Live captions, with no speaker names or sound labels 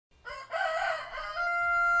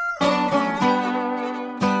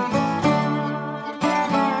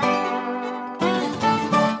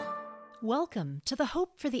Welcome to the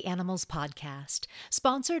Hope for the Animals podcast,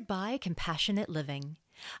 sponsored by Compassionate Living.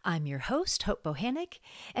 I'm your host, Hope Bohannick,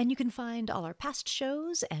 and you can find all our past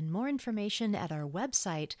shows and more information at our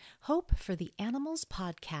website,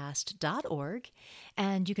 hopefortheanimalspodcast.org,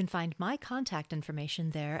 and you can find my contact information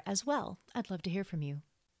there as well. I'd love to hear from you.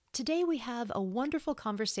 Today we have a wonderful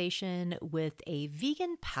conversation with a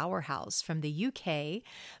vegan powerhouse from the UK,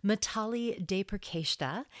 Mitali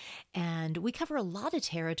Deypurkaystha, and we cover a lot of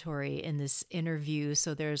territory in this interview,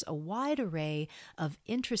 so there's a wide array of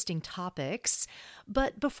interesting topics.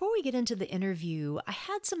 But before we get into the interview, I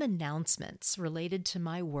had some announcements related to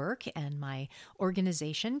my work and my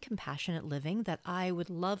organization, Compassionate Living, that I would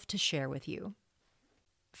love to share with you.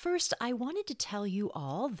 First, I wanted to tell you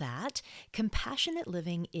all that Compassionate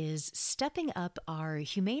Living is stepping up our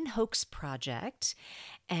Humane Hoax project,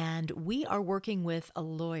 and we are working with a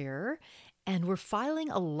lawyer, and we're filing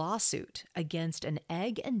a lawsuit against an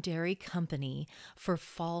egg and dairy company for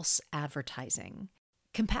false advertising.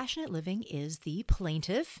 Compassionate Living is the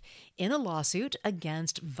plaintiff in a lawsuit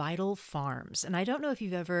against Vital Farms. And I don't know if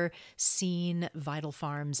you've ever seen Vital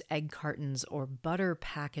Farms egg cartons or butter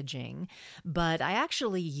packaging, but I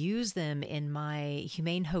actually use them in my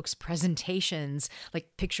Humane Hoax presentations,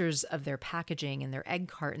 like pictures of their packaging and their egg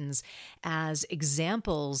cartons, as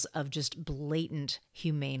examples of just blatant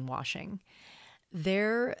humane washing.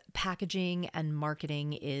 Their packaging and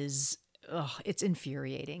marketing is it's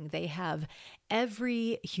infuriating. They have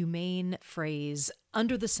every humane phrase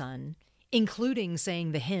under the sun, including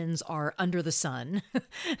saying the hens are under the sun,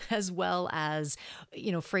 as well as,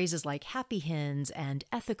 phrases like happy hens and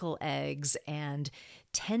ethical eggs and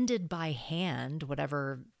tended by hand,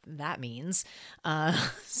 whatever that means.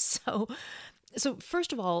 So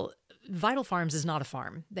first of all, Vital Farms is not a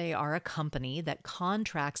farm. They are a company that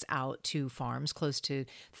contracts out to farms, close to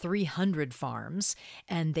 300 farms,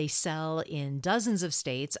 and they sell in dozens of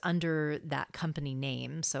states under that company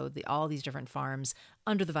name. So all these different farms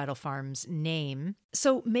under the Vital Farms name.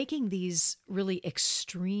 So making these really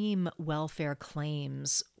extreme welfare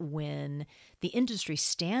claims when the industry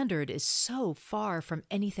standard is so far from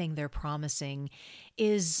anything they're promising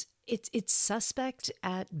is It's suspect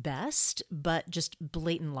at best, but just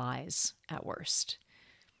blatant lies at worst.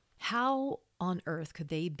 How on earth could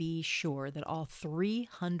they be sure that all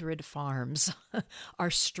 300 farms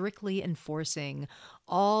are strictly enforcing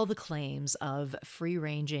all the claims of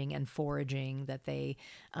free-ranging and foraging that they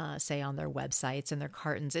say on their websites and their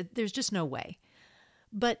cartons? There's just no way.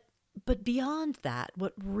 But beyond that,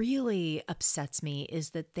 what really upsets me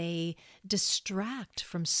is that they distract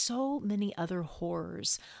from so many other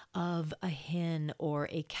horrors of a hen or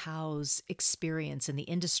a cow's experience in the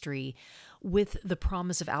industry with the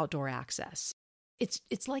promise of outdoor access.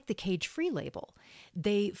 It's like the cage-free label.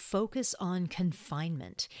 They focus on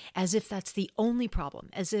confinement as if that's the only problem,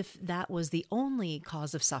 as if that was the only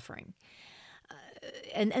cause of suffering.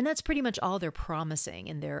 And that's pretty much all they're promising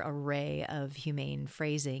in their array of humane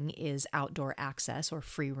phrasing is outdoor access or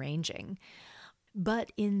free ranging.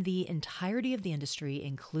 But in the entirety of the industry,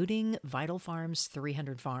 including Vital Farms,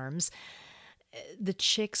 300 farms, the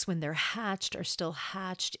chicks, when they're hatched, are still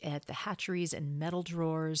hatched at the hatcheries in metal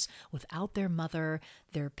drawers without their mother.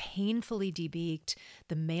 They're painfully debeaked.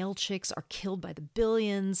 The male chicks are killed by the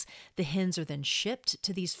billions. The hens are then shipped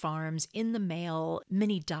to these farms in the mail.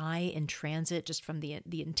 Many die in transit just from the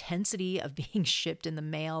intensity of being shipped in the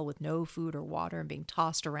mail with no food or water and being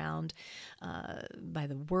tossed around by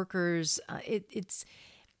the workers. It's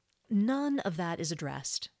none of that is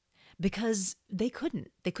addressed. Because they couldn't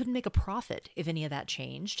make a profit if any of that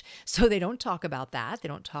changed. So they don't talk about that. They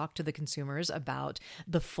don't talk to the consumers about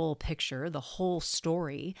the full picture, the whole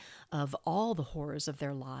story of all the horrors of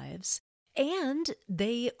their lives. And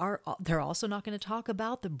they're also not going to talk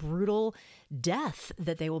about the brutal death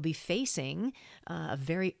that they will be facing, a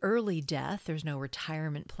very early death. There's no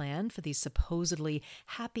retirement plan for these supposedly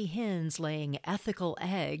happy hens laying ethical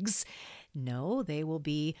eggs. No, they will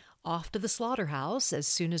be off to the slaughterhouse as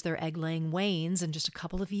soon as their egg-laying wanes in just a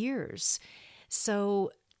couple of years.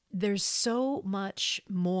 So there's so much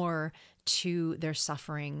more to their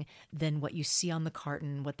suffering than what you see on the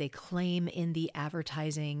carton, what they claim in the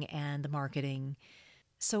advertising and the marketing.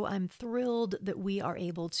 So I'm thrilled that we are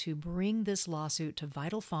able to bring this lawsuit to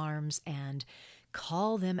Vital Farms and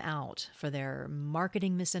call them out for their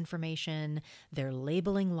marketing misinformation, their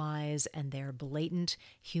labeling lies, and their blatant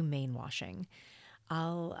humane washing.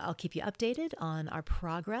 I'll keep you updated on our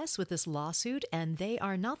progress with this lawsuit, and they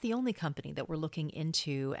are not the only company that we're looking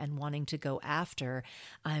into and wanting to go after.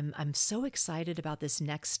 I'm so excited about this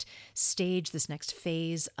next stage, this next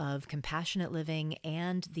phase of compassionate living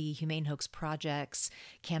and the Humane Hoax Project's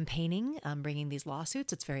campaigning, bringing these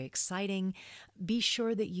lawsuits. It's very exciting. Be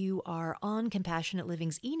sure that you are on Compassionate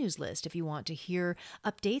Living's e-news list if you want to hear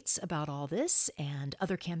updates about all this and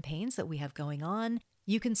other campaigns that we have going on.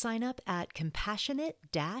 You can sign up at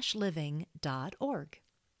compassionate-living.org.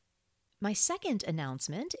 My second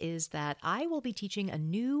announcement is that I will be teaching a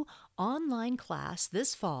new online class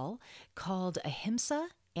this fall called Ahimsa,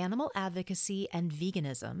 Animal Advocacy and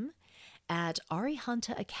Veganism at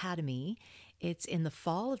Arihanta Academy. It's in the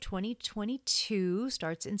fall of 2022,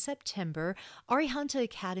 starts in September. Arihanta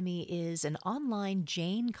Academy is an online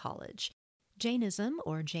Jain college. Jainism,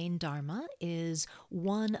 or Jain Dharma, is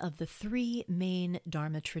one of the three main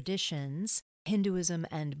Dharma traditions. Hinduism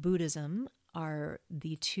and Buddhism are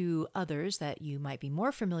the two others that you might be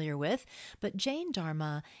more familiar with, but Jain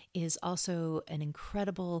Dharma is also an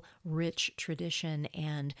incredible, rich tradition,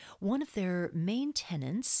 and one of their main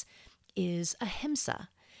tenets is ahimsa.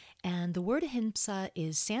 And the word ahimsa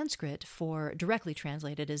is Sanskrit for, directly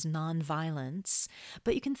translated as nonviolence,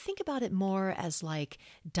 but you can think about it more as like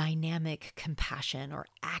dynamic compassion or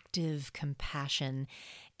active compassion.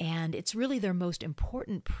 And it's really their most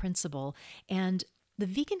important principle. And the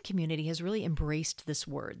vegan community has really embraced this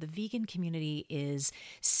word. The vegan community is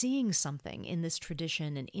seeing something in this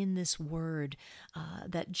tradition and in this word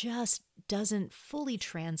that just doesn't fully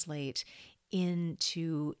translate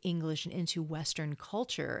into English and into Western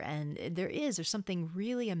culture. And there's something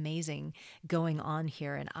really amazing going on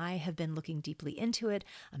here. And I have been looking deeply into it.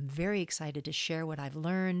 I'm very excited to share what I've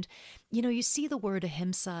learned. You know, you see the word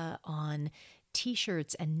ahimsa on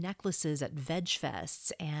T-shirts and necklaces at veg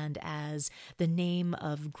fests and as the name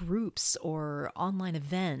of groups or online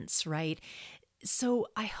events, right? So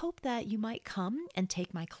I hope that you might come and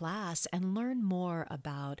take my class and learn more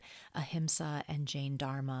about ahimsa and Jain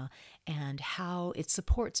Dharma and how it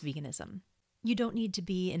supports veganism. You don't need to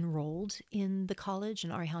be enrolled in the college, in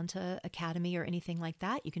Arihanta Academy or anything like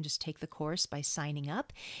that. You can just take the course by signing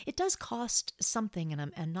up. It does cost something, and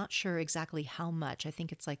I'm not sure exactly how much. I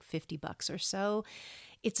think it's like $50 or so.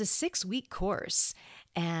 It's a 6-week course,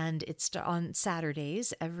 and it's on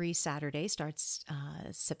Saturdays. Every Saturday starts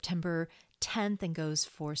September 10th and goes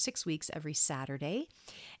for 6 weeks every Saturday.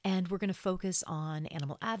 And we're going to focus on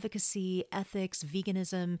animal advocacy, ethics,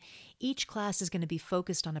 veganism. Each class is going to be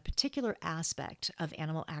focused on a particular aspect of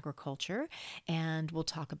animal agriculture. And we'll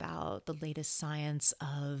talk about the latest science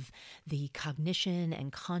of the cognition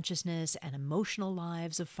and consciousness and emotional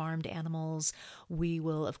lives of farmed animals. We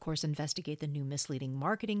will, of course, investigate the new misleading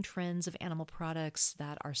marketing trends of animal products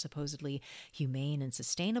that are supposedly humane and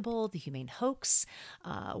sustainable, the humane hoax.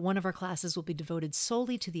 One of our classes will be devoted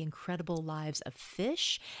solely to the incredible lives of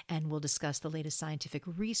fish, and we'll discuss the latest scientific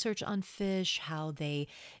research on fish, how they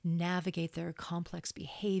navigate their complex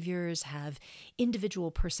behaviors, have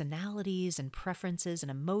individual personalities and preferences and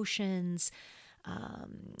emotions.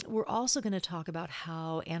 We're also going to talk about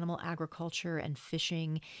how animal agriculture and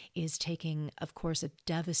fishing is taking, of course, a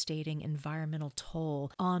devastating environmental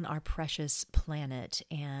toll on our precious planet.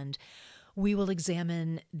 And we will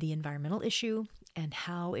examine the environmental issue and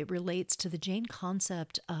how it relates to the Jain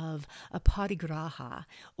concept of aparigraha,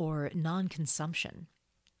 or non-consumption.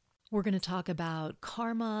 We're going to talk about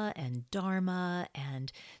karma and dharma and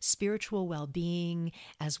spiritual well-being,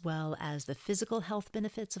 as well as the physical health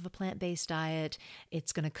benefits of a plant-based diet.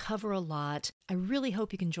 It's going to cover a lot. I really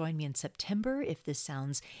hope you can join me in September if this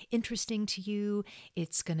sounds interesting to you.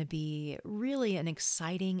 It's going to be really an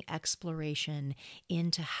exciting exploration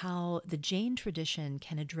into how the Jain tradition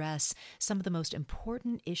can address some of the most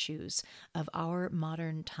important issues of our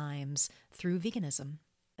modern times through veganism.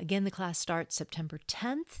 Again, the class starts September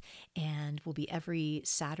 10th and will be every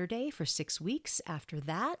Saturday for 6 weeks after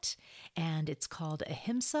that. And it's called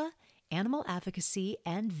Ahimsa, Animal Advocacy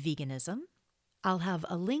and Veganism. I'll have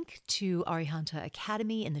a link to Arihanta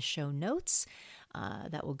Academy in the show notes.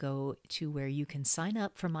 That will go to where you can sign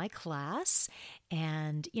up for my class.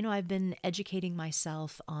 And, you know, I've been educating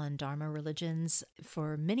myself on Dharma religions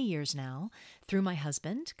for many years now through my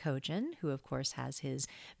husband, Kojin, who, of course, has his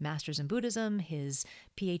master's in Buddhism, his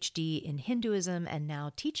PhD in Hinduism, and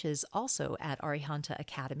now teaches also at Arihanta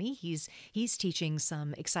Academy. He's teaching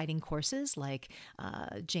some exciting courses like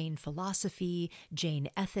Jain philosophy, Jain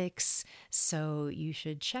ethics. So you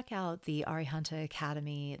should check out the Arihanta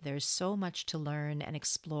Academy. There's so much to learn and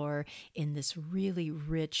explore in this really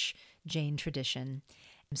rich Jain tradition.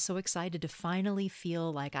 I'm so excited to finally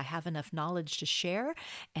feel like I have enough knowledge to share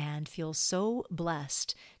and feel so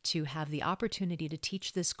blessed to have the opportunity to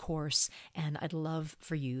teach this course, and I'd love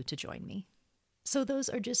for you to join me. So those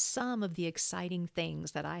are just some of the exciting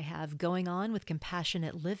things that I have going on with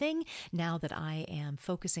Compassionate Living now that I am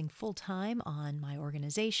focusing full-time on my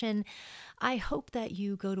organization. I hope that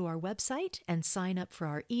you go to our website and sign up for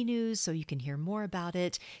our e-news so you can hear more about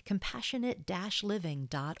it,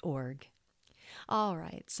 compassionate-living.org. All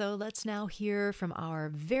right, so let's now hear from our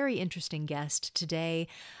very interesting guest today.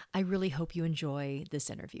 I really hope you enjoy this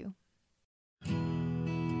interview.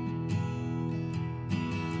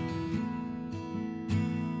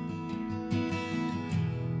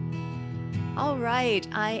 All right,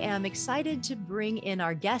 I am excited to bring in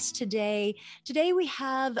our guest today. Today we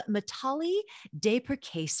have Mitali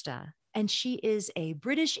Deypurkaystha, and she is a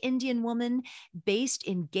British Indian woman based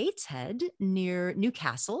in Gateshead near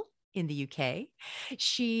Newcastle in the UK.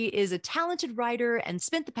 She is a talented writer and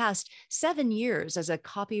spent the past 7 years as a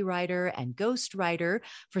copywriter and ghostwriter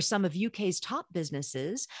for some of UK's top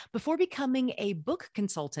businesses before becoming a book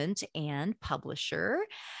consultant and publisher.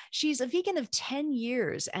 She's a vegan of 10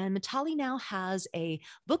 years, and Mitali now has a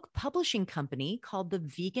book publishing company called The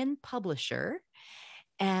Vegan Publisher.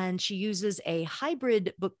 And she uses a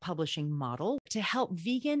hybrid book publishing model to help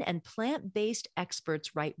vegan and plant-based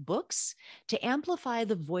experts write books to amplify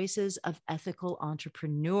the voices of ethical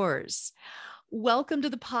entrepreneurs. Welcome to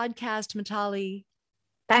the podcast, Mitali.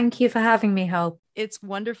 Thank you for having me, Hope. It's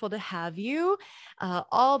wonderful to have you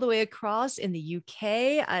all the way across in the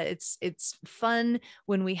UK. It's fun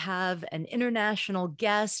when we have an international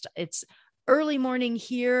guest. It's early morning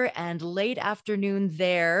here and late afternoon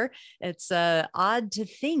there. It's odd to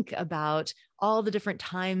think about all the different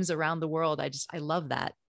times around the world. I love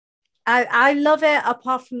that. I love it,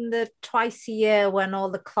 apart from the twice a year when all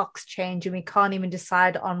the clocks change and we can't even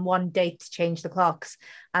decide on one date to change the clocks.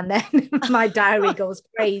 And then my diary goes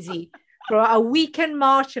crazy. For a week in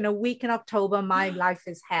March and a week in October, my life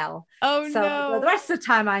is hell. Oh, so no. The rest of the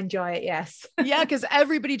time I enjoy it, yes. Yeah, because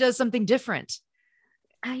everybody does something different.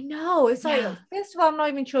 I know. It's like, first of all, I'm not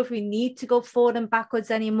even sure if we need to go forward and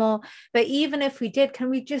backwards anymore. But even if we did,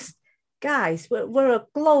 can we just, guys, we're a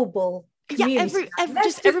global community.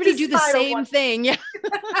 Just everybody do the same thing. Yeah.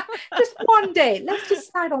 Just one date. Let's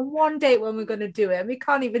decide on one date when we're going to do it. And we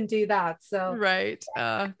can't even do that. So right.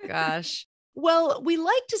 Oh, gosh. Well, we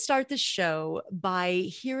like to start the show by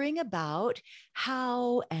hearing about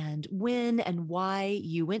how and when and why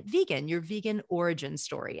you went vegan, your vegan origin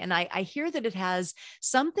story. And I hear that it has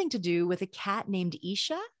something to do with a cat named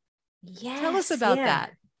Isha. Yes. Tell us about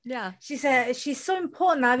that. Yeah. She's so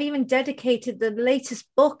important. I've even dedicated the latest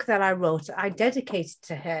book that I wrote. I dedicated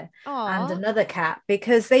to her. Aww. And another cat,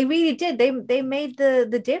 because they really did. They made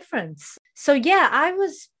the difference. So yeah, I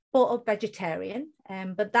was brought up vegetarian,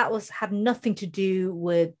 but that had nothing to do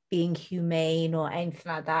with being humane or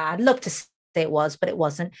anything like that. I'd love to say it was, but it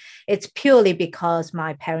wasn't. It's purely because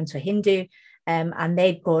my parents were Hindu, and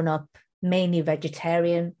they'd grown up mainly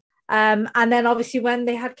vegetarian. And then obviously when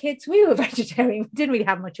they had kids, we were vegetarian. We didn't really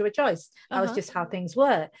have much of a choice. That was just how things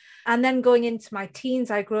were. And then going into my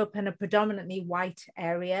teens, I grew up in a predominantly white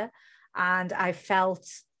area, and I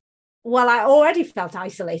already felt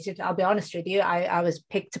isolated. I'll be honest with you. I was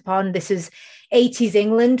picked upon. This is 80s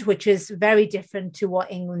England, which is very different to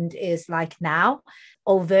what England is like now.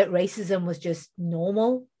 Overt racism was just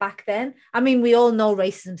normal back then. I mean, we all know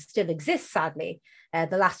racism still exists, sadly.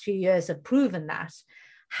 The last few years have proven that.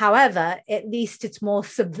 However, at least it's more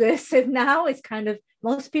subversive now. It's kind of,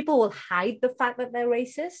 most people will hide the fact that they're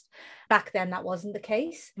racist. Back then, that wasn't the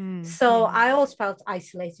case. I always felt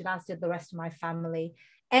isolated, as did the rest of my family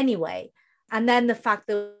anyway. And then the fact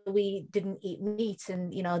that we didn't eat meat,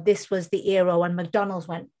 and this was the era when McDonald's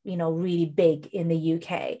went really big in the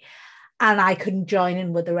UK, and I couldn't join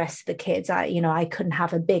in with the rest of the kids. I couldn't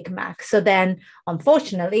have a Big Mac. So then,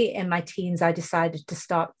 unfortunately, in my teens, I decided to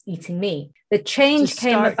start eating meat. The change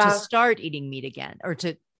came about to start eating meat again, or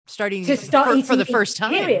to start eating for the first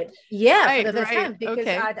time. Period. Yeah, right, for the first time, because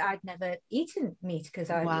I'd never eaten meat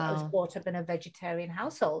because I was brought up in a vegetarian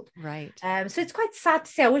household. Right. So it's quite sad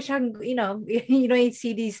to say. I wish you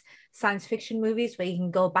see these science fiction movies where you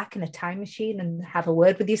can go back in a time machine and have a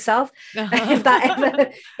word with yourself. If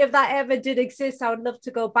that ever did exist, I would love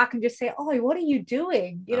to go back and just say, "Oh, what are you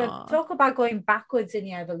doing?" Talk about going backwards in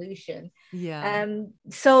your evolution. Yeah.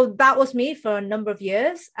 So that was me for a number of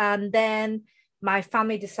years, and then my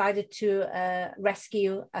family decided to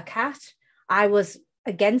rescue a cat. I was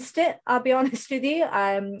against it, I'll be honest with you.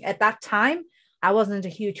 At that time, I wasn't a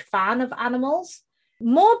huge fan of animals.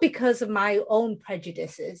 more because of my own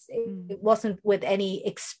prejudices. Mm. It wasn't with any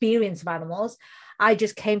experience of animals. I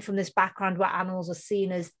just came from this background where animals are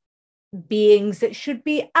seen as beings that should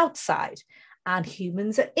be outside and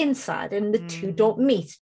humans are inside, and the two don't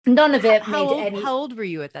meet. None of it made any. How old were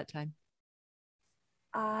you at that time?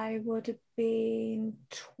 I would have been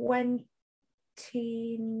 29.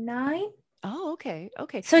 Oh, okay.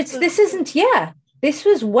 Okay. So this isn't, yeah, this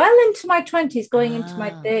was well into my 20s, going into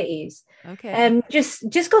my 30s. Okay.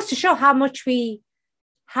 Just goes to show how much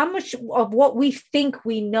of what we think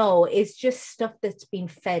we know is just stuff that's been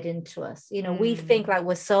fed into us. We think like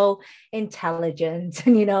we're so intelligent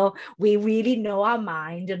and, we really know our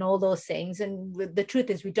mind and all those things. And the truth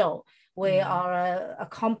is we don't. We are a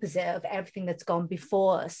composite of everything that's gone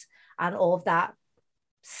before us and all of that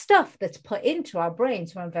stuff that's put into our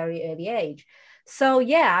brains from a very early age. So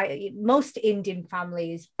yeah, most Indian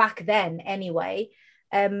families back then anyway,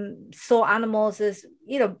 saw animals as,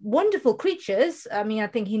 wonderful creatures. I mean, I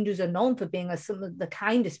think Hindus are known for being some of the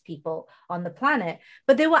kindest people on the planet,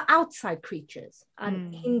 but they were outside creatures,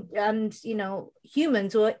 and humans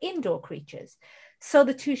were indoor creatures. So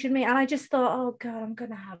the two should meet. And I just thought, oh God, I'm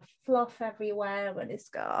going to have fluff everywhere when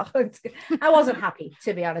I wasn't happy,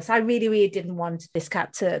 to be honest. I really, really didn't want this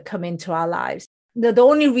cat to come into our lives. The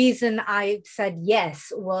only reason I said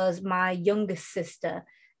yes was my youngest sister.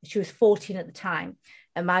 She was 14 at the time.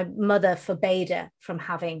 And my mother forbade her from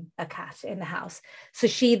having a cat in the house. So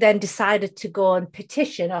she then decided to go and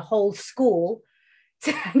petition a whole school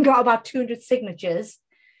and got about 200 signatures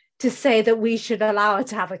to say that we should allow her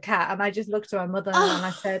to have a cat. And I just looked at my mother and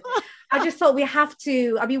I said, I just thought we have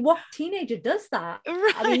to. I mean, what teenager does that?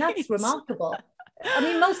 Right. I mean, that's remarkable. I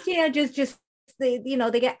mean, most teenagers just, they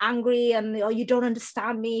get angry and, you don't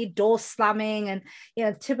understand me, door slamming and,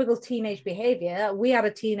 typical teenage behavior. We had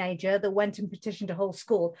a teenager that went and petitioned a whole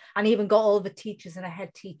school and even got all the teachers and a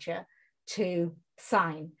head teacher to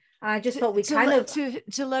sign. And I just thought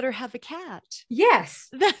to let her have a cat. Yes.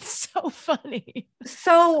 That's so funny.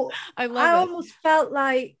 So I almost felt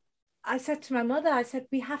like, I said to my mother, I said,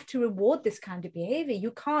 we have to reward this kind of behavior.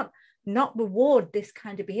 You can't not reward this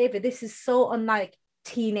kind of behavior. This is so unlike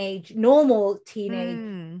normal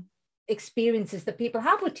teenage experiences that people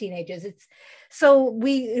have with teenagers. So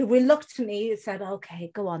we reluctantly said,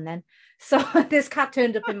 okay, go on then. So this cat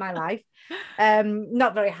turned up in my life,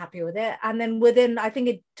 not very happy with it. And then I think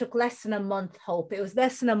it took less than a month, Hope. It was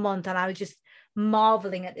less than a month. And I was just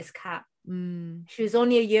marveling at this cat. She was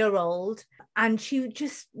only a year old. And she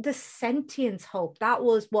just, the sentience, Hope, that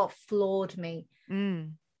was what floored me.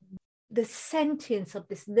 The sentience of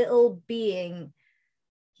this little being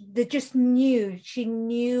that just she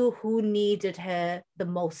knew who needed her the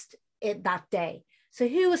most that day. So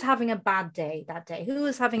who was having a bad day that day? Who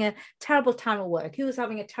was having a terrible time at work? Who was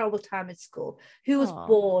having a terrible time at school? Who was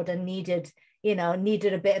bored and needed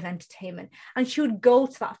a bit of entertainment? And she would go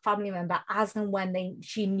to that family member as and when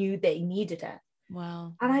she knew they needed her.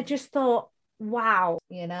 Wow. And I just thought, wow,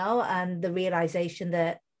 and the realization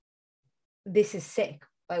that this is sick,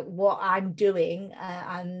 like what I'm doing,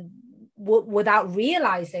 and without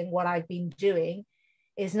realizing what I've been doing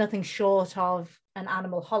is nothing short of an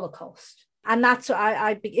animal holocaust. And that's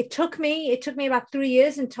what it took me about 3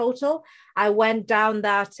 years in total. I went down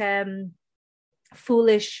that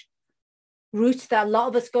foolish route that a lot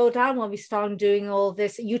of us go down when we start doing all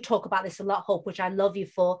this. You talk about this a lot, Hope, which I love you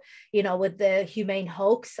for, with the humane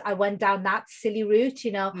hoax. I went down that silly route,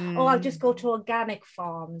 I'll just go to organic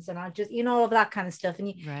farms and I'll just, all of that kind of stuff.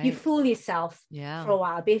 And you fool yourself for a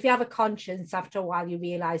while. But if you have a conscience, after a while, you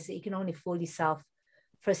realize that you can only fool yourself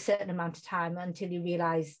for a certain amount of time until you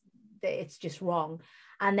realize that it's just wrong.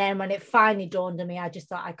 And then when it finally dawned on me, I just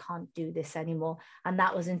thought, I can't do this anymore. And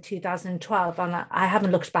that was in 2012. And I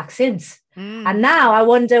haven't looked back since. And now I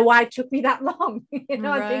wonder why it took me that long.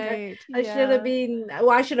 I think I should have been,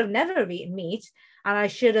 I should have never eaten meat. And I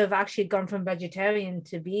should have actually gone from vegetarian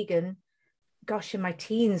to vegan, gosh, in my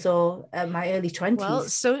teens or my early 20s. Well,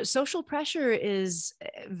 so social pressure is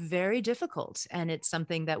very difficult. And it's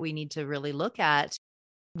something that we need to really look at.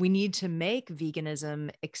 We need to make veganism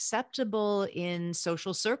acceptable in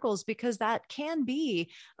social circles because that can be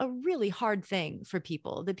a really hard thing for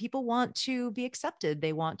people. That people want to be accepted.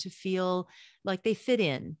 They want to feel like they fit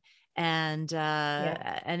in. And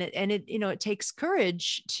it takes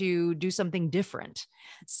courage to do something different.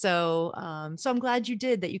 So I'm glad you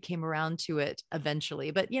did that. You came around to it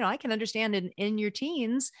eventually. But I can understand in your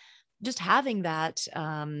teens, just having that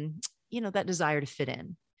that desire to fit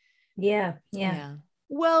in. Yeah.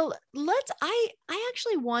 Well, I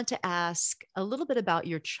actually want to ask a little bit about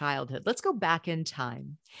your childhood. Let's go back in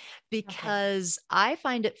time Okay. because I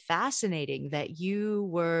find it fascinating that you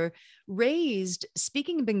were raised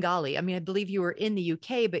speaking Bengali. I mean, I believe you were in the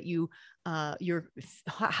UK, but your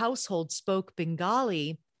household spoke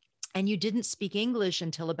Bengali and you didn't speak English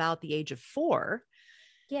until about the age of 4,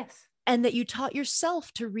 Yes. and that you taught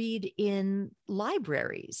yourself to read in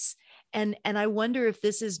libraries. And I wonder if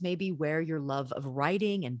this is maybe where your love of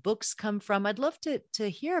writing and books come from. I'd love to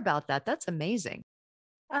hear about that. That's amazing.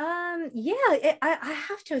 Yeah, I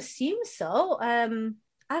have to assume so. I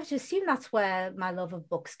have to assume that's where my love of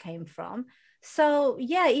books came from. So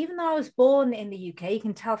yeah, even though I was born in the UK, you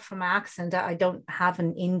can tell from my accent that I don't have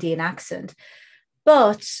an Indian accent,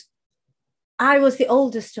 but I was the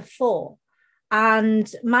oldest of four. And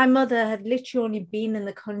my mother had literally only been in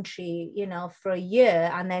the country, for a year,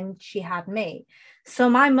 and then she had me. So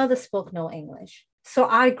my mother spoke no English. So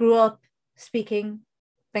I grew up speaking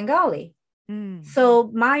Bengali. Mm. So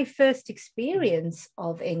my first experience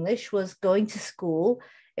of English was going to school.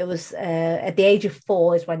 It was at the age of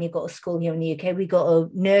 4 is when you go to school here in the UK. We go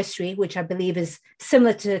to nursery, which I believe is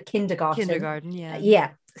similar to kindergarten. Kindergarten, yeah.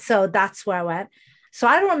 Yeah, so that's where I went. So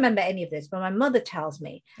I don't remember any of this, but my mother tells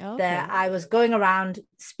me that Okay. I was going around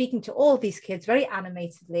speaking to all these kids very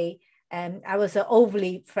animatedly. I was an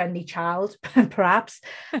overly friendly child, perhaps.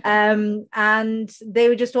 And they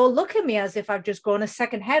would just all look at me as if I've just grown a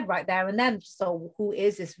second head right there and then. So, who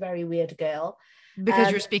is this very weird girl?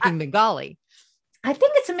 Because you're Um, I, speaking Bengali. I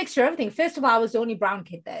think it's a mixture of everything. First of all, I was the only brown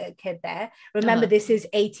kid there. Remember, Uh-huh. this is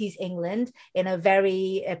 80s England in a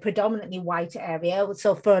very predominantly white area.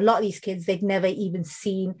 So for a lot of these kids, they'd never even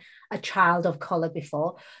seen a child of color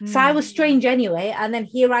before. So I Mm. was strange anyway. And then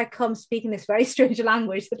here I come speaking this very strange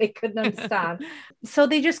language that they couldn't understand. So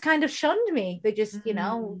they just kind of shunned me. They just,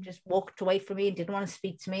 Mm. just walked away from me and didn't want to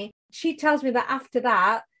speak to me. She tells me that after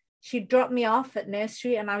that, she dropped me off at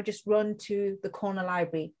nursery and I would just run to the corner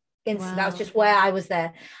library. Instant. That was Wow. just where I was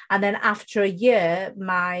there. And then after a year,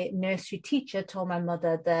 my nursery teacher told my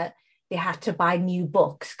mother that they had to buy new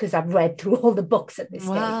books because I've read through all the books at this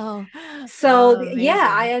stage. Wow. So Wow, yeah,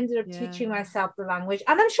 I amazing. ended up Yeah. teaching myself the language.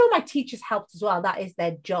 And I'm sure my teachers helped as well. That is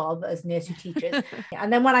their job as nursery teachers.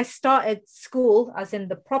 And then when I started school, as in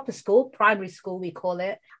the proper school, primary school, we call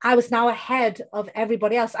it, I was now ahead of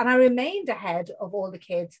everybody else. And I remained ahead of all the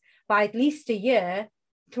kids by at least a year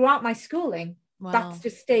throughout my schooling. That's Wow.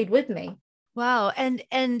 just stayed with me. Wow. And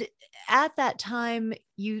at that time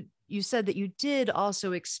you said that you did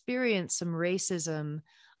also experience some racism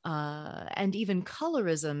and even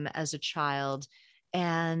colorism as a child.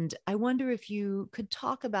 And I wonder if you could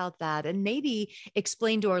talk about that and maybe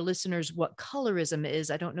explain to our listeners what colorism is.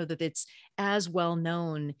 I don't know that it's as well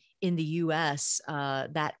known in the US,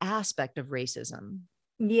 that aspect of racism.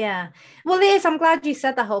 Yeah. Well, it is. I'm glad you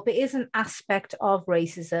said that, Hope. It is an aspect of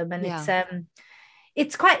racism. And Yeah.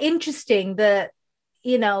 it's quite interesting that,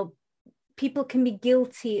 you know, people can be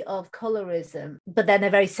guilty of colorism, but then they're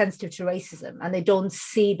very sensitive to racism and they don't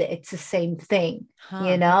see that it's the same thing,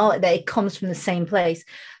 Huh. that it comes from the same place.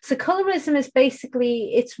 So colorism is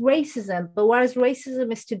basically it's racism, but whereas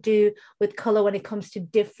racism is to do with color when it comes to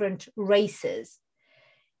different races,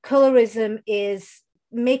 colorism is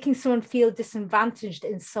making someone feel disadvantaged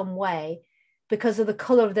in some way because of the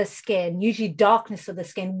color of their skin, usually darkness of the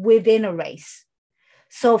skin within a race.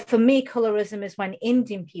 So for me, colorism is when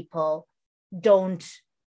Indian people don't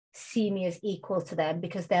see me as equal to them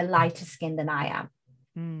because they're lighter skinned than I am.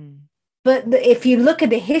 Mm. But if you look at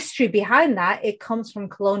the history behind that, it comes from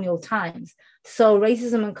colonial times. So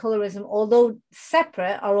racism and colorism, although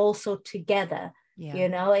separate, are also together.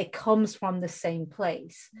 Yeah. It comes from the same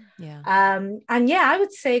place. Yeah. And yeah, I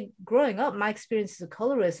would say growing up, my experiences of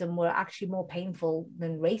colorism were actually more painful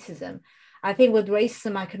than racism. I think with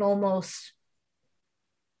racism, I can almost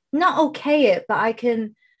not okay it, but I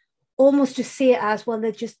can almost just see it as well.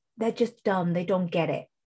 They're just dumb. They don't get it.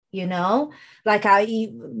 Like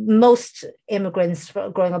most immigrants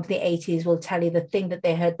growing up in the 80s will tell you the thing that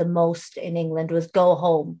they heard the most in England was go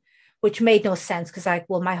home, which made no sense because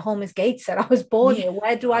well, my home is Gateshead. I was born Yeah. here.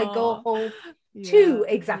 Where do I go Oh, home yeah. to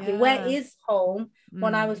exactly? Where Yeah. is home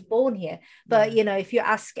when I Mm. was born here? But Yeah. if you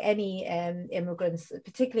ask any immigrants,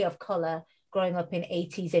 particularly of color, growing up in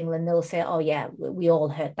 80s England, they'll say, oh yeah, we all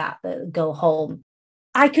heard that, go home.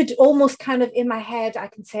 I could almost kind of in my head, I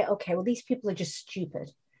can say, okay, well, these people are just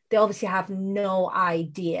stupid. They obviously have no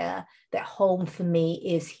idea that home for me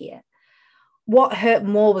is here. What hurt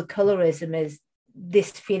more with colorism is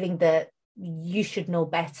this feeling that you should know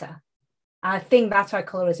better. I think that's why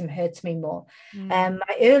colorism hurts me more. Mm.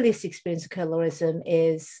 My earliest experience of colorism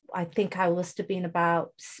is, I think I must have been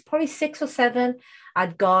about probably 6 or 7.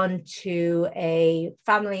 I'd gone to a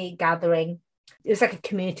family gathering. It was like a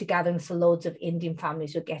community gathering, so loads of Indian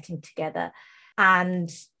families were getting together. And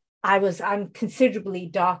I'm considerably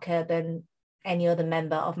darker than any other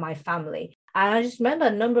member of my family. And I just remember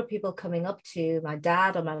a number of people coming up to my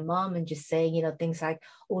dad or my mom and just saying, things like,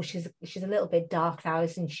 oh, she's a little bit dark now,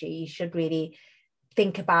 isn't she? You should really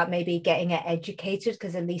think about maybe getting her educated,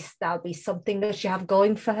 because at least that'll be something that she have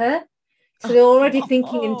going for her. So they're already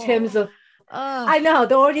thinking in terms of, I know,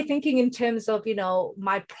 they're already thinking in terms of,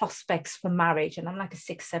 my prospects for marriage. And I'm like a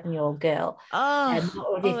 6, 7-year-old girl. And they're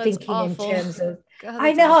already that's thinking in awful. terms of, God,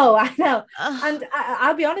 I that's know, awful. I know. And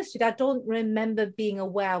I'll be honest with you, I don't remember being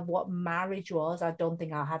aware of what marriage was. I don't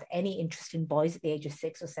think I had any interest in boys at the age of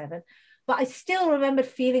 6 or 7. But I still remembered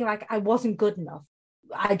feeling like I wasn't good enough.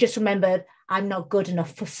 I just remembered I'm not good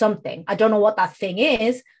enough for something. I don't know what that thing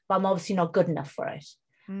is, but I'm obviously not good enough for it.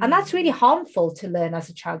 And that's really harmful to learn as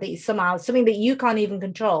a child, that somehow something that you can't even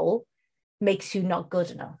control makes you not good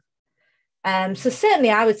enough. So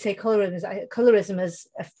certainly I would say colorism has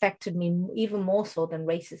affected me even more so than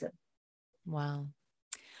racism. Wow.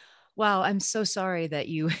 Wow. I'm so sorry that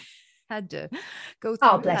you had to go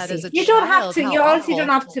Oh, through bless that you. as a You don't have child. to. How You honestly don't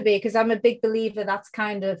awful. have to be, because I'm a big believer that's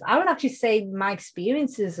kind of, I would actually say my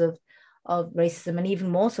experiences of racism, and even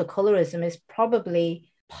more so colorism, is probably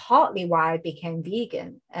partly why I became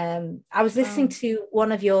vegan. I was listening to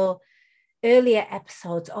one of your earlier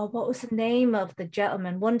episodes. Oh, what was the name of the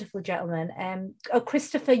gentleman? Wonderful gentleman.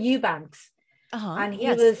 Christopher Eubanks. And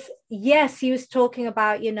he was talking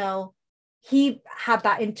about, he had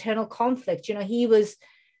that internal conflict. He was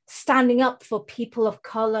standing up for people of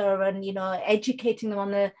color and, educating them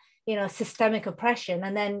on the, systemic oppression.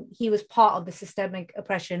 And then he was part of the systemic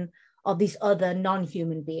oppression of these other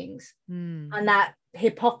non-human beings. And that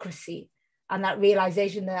hypocrisy and that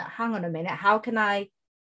realization that, hang on a minute, how can I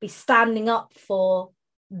be standing up for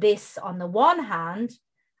this on the one hand,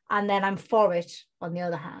 and then I'm for it on the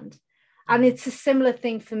other hand? And it's a similar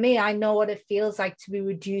thing for me. I know what it feels like to be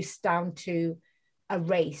reduced down to a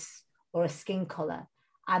race or a skin color.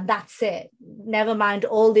 And that's it. Never mind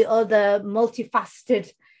all the other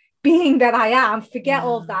multifaceted being that I am. Forget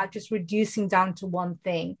all of that, just reducing down to one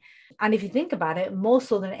thing. And if you think about it, more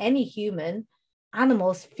so than any human,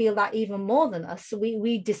 animals feel that even more than us. So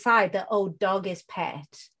we decide that, oh, dog is pet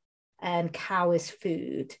and cow is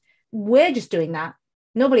food. We're just doing that.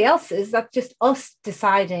 Nobody else is. That's just us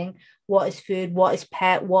deciding what is food, what is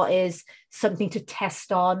pet, what is something to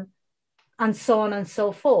test on, and so on and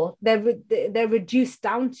so forth. They're reduced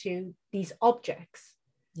down to these objects.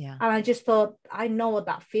 Yeah. And I just thought, I know what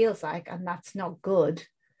that feels like, and that's not good.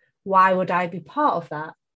 Why would I be part of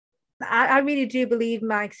that? I really do believe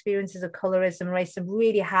my experiences of colorism, racism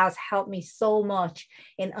really has helped me so much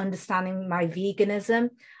in understanding my veganism,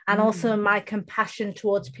 and also my compassion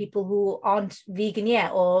towards people who aren't vegan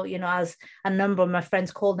yet, or, as a number of my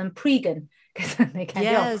friends call them, pregan, because they can be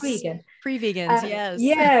all pregan. Pre-vegans, yes.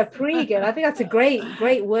 Yeah, pregan. I think that's a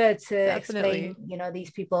great word to Definitely. explain, these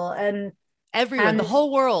people. Everyone, the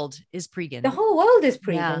whole world is The pregan. whole world is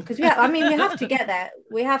pregan, Yeah. because we have to get there.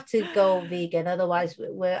 We have to go vegan, otherwise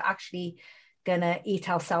we're actually gonna eat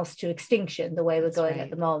ourselves to extinction the way we're going at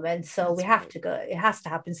the moment. So we have to go. It has to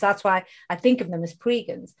happen. So that's why I think of them as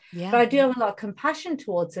pregans. Yeah. But I do have a lot of compassion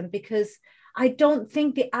towards them, because I don't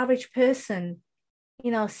think the average person,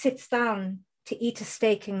 sits down to eat a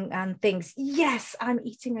steak and thinks, yes, I'm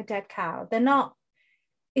eating a dead cow. They're not.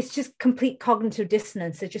 It's just complete cognitive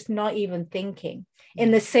dissonance. They're just not even thinking.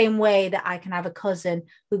 In the same way that I can have a cousin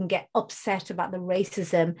who can get upset about the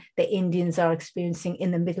racism that Indians are experiencing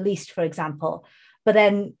in the Middle East, for example, but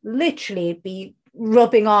then literally be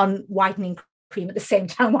rubbing on whitening cream at the same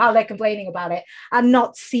time while they're complaining about it, and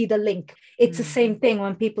not see the link. It's the same thing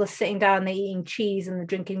when people are sitting down, they're eating cheese and they're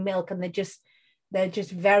drinking milk, and they're just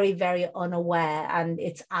very, very unaware. And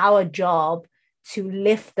it's our job to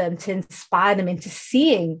lift them, to inspire them into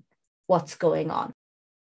seeing what's going on.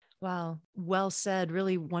 Wow. Well said.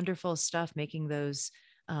 Really wonderful stuff, making those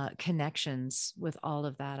connections with all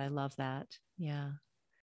of that. I love that. Yeah.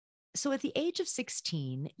 So at the age of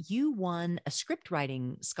 16, you won a script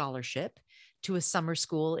writing scholarship to a summer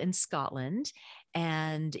school in Scotland,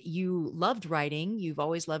 and you loved writing. You've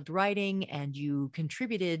always loved writing, and you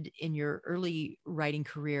contributed in your early writing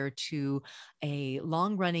career to a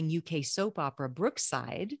long-running UK soap opera,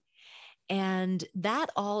 Brookside. And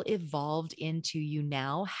that all evolved into you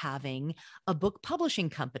now having a book publishing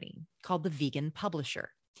company called The Vegan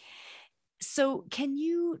Publisher. So, can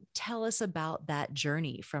you tell us about that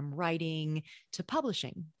journey from writing to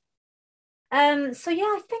publishing? So yeah,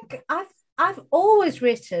 I think I've always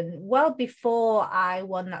written well before I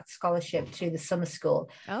won that scholarship to the summer school.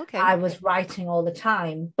 Okay. I was writing all the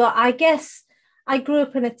time, but I guess I grew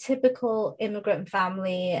up in a typical immigrant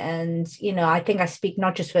family, and I think I speak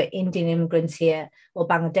not just for Indian immigrants here or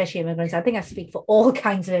Bangladeshi immigrants. I think I speak for all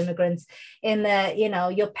kinds of immigrants. In that,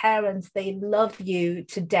 your parents, they love you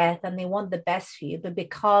to death and they want the best for you, but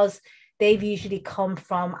because they've usually come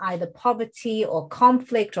from either poverty or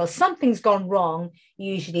conflict or something's gone wrong,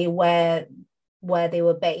 usually where they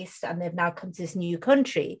were based, and they've now come to this new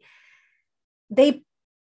country. They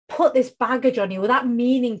put this baggage on you without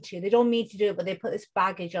meaning to. They don't mean to do it, but they put this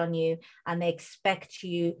baggage on you and they expect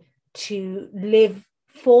you to live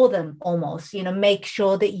for them almost, make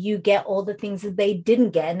sure that you get all the things that they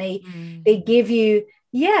didn't get. And they give you,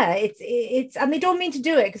 yeah, it's and they don't mean to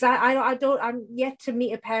do it, because I'm yet to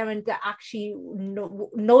meet a parent that actually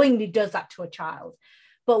knowingly does that to a child.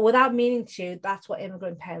 But without meaning to, that's what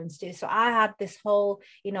immigrant parents do. So I had this whole,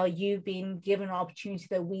 you've been given an opportunity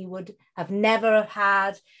that we would have never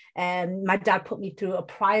had. And my dad put me through a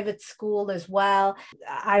private school as well.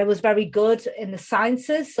 I was very good in the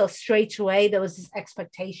sciences. So straight away, there was this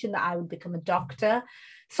expectation that I would become a doctor.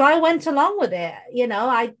 So I went along with it.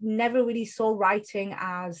 I never really saw writing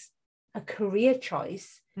as a career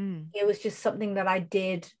choice. It was just something that I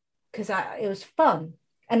did because it was fun,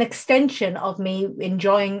 an extension of me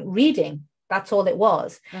enjoying reading. That's all it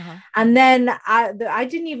was. And then I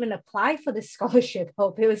didn't even apply for this scholarship,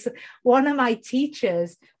 Hope. It was one of my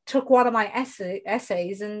teachers took one of my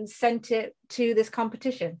essays and sent it to this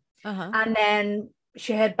competition. And then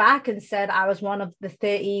she heard back and said I was one of the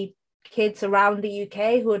 30 kids around the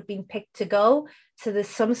UK who had been picked to go to the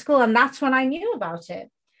summer school. And that's when I knew about it.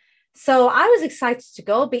 So I was excited to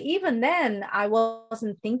go. But even then, I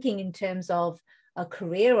wasn't thinking in terms of a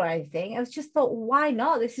career or anything. I was just thought, why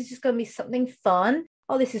not? This is just going to be something fun.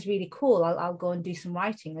 Oh, this is really cool. I'll go and do some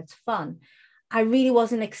writing. It's fun. I really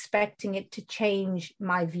wasn't expecting it to change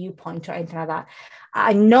my viewpoint or anything like that.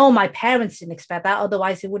 I know my parents didn't expect that.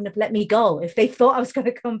 Otherwise, they wouldn't have let me go. If they thought I was going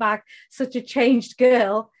to come back such a changed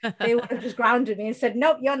girl, they would have just grounded me and said,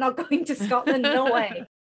 nope, you're not going to Scotland. No way.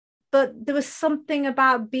 But there was something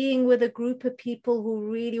about being with a group of people who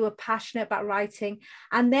really were passionate about writing,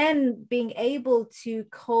 and then being able to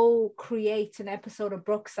co-create an episode of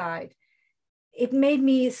Brookside. It made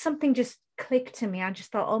me, something just clicked to me. I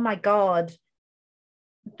just thought, oh my God,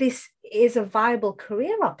 this is a viable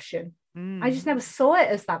career option. I just never saw it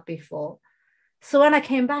as that before. So when I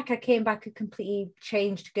came back a completely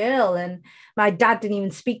changed girl. And my dad didn't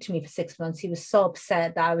even speak to me for 6 months. He was so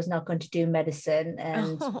upset that I was not going to do medicine.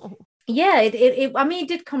 And yeah, I mean, it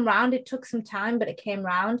did come round. It took some time, but it came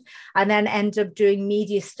round. And then ended up doing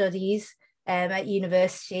media studies at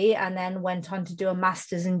university, and then went on to do a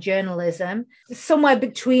master's in journalism. Somewhere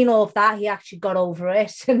between all of that, he actually got over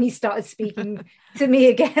it and he started speaking to me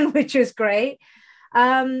again, which was great.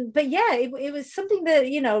 But yeah, it was something that,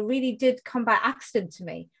 really did come by accident to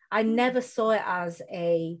me. I never saw it as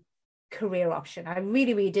a career option. I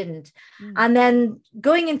really, really didn't. And then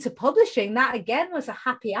going into publishing, that again was a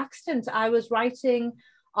happy accident. I was writing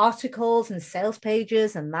articles and sales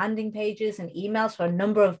pages and landing pages and emails for a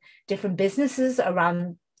number of different businesses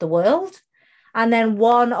around the world. And then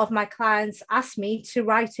one of my clients asked me to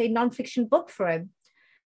write a nonfiction book for him.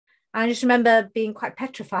 I just remember being quite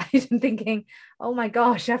petrified and thinking, oh my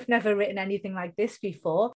gosh, I've never written anything like this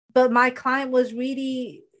before. But my client was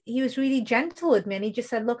really gentle with me. And he just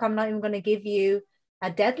said, look, I'm not even going to give you a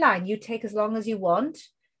deadline. You take as long as you want.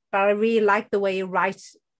 But I really like the way you write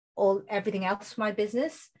everything else for my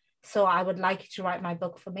business. So I would like you to write my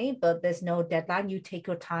book for me, but there's no deadline. You take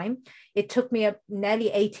your time. It took me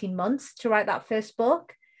nearly 18 months to write that first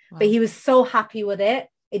book. Wow. But he was so happy with it.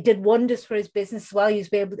 It did wonders for his business as well.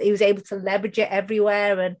 He was able to leverage it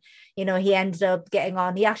everywhere. And, he ended up getting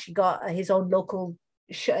on. He actually got his own local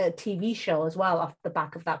TV show as well off the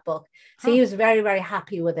back of that book. So he was very, very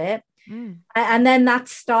happy with it. And then that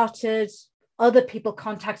started other people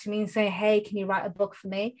contacting me and saying, hey, can you write a book for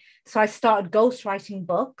me? So I started ghostwriting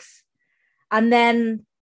books. And then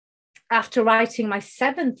after writing my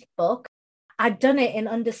 7th book, I'd done it in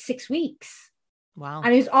under 6 weeks. Wow.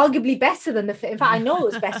 And it was arguably better than in fact, I know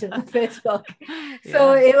it was better than the first book.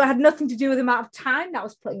 So it had nothing to do with the amount of time that I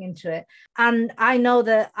was putting into it. And I know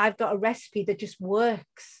that I've got a recipe that just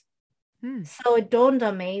works. So it dawned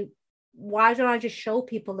on me, why don't I just show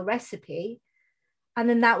people the recipe? And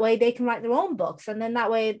then that way they can write their own books. And then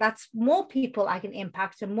that way that's more people I can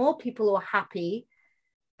impact, and more people who are happy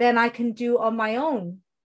than I can do on my own.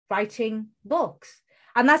 writing books.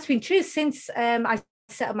 And that's been true since I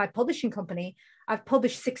set up my publishing company. I've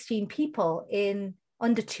published 16 people in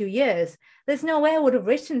under 2 years. There's no way I would have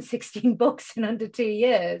written 16 books in under 2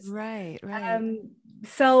 years. Right.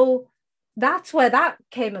 So that's where that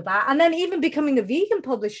came about. And then even becoming a vegan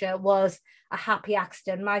publisher was a happy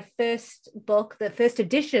accident. My first book, the first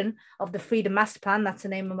edition of the Freedom Master Plan, that's the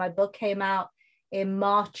name of my book, came out in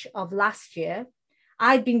March of last year.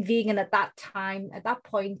 I'd been vegan at that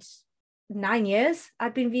point, 9 years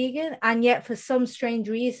I'd been vegan. And yet for some strange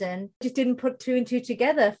reason, just didn't put two and two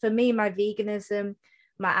together. For me, my veganism,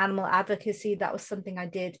 my animal advocacy, that was something I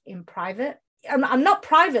did in private. I'm not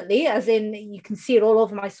privately, as in you can see it all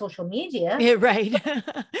over my social media. Yeah, right.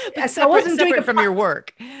 But so I wasn't separate from your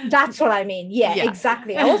work. That's what I mean. Yeah,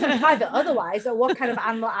 exactly. I wasn't private otherwise. Or what kind of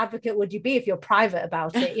animal advocate would you be if you're private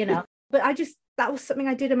about it, you know? But that was something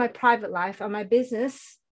I did in my private life, and my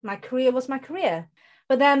business, my career was my career.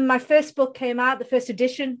 But then my first book came out, the first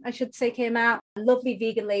edition, I should say, came out. A lovely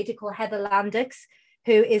vegan lady called Heather Landix,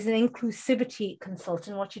 who is an inclusivity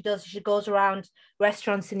consultant. What she does is she goes around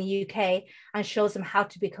restaurants in the UK and shows them how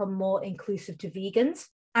to become more inclusive to vegans.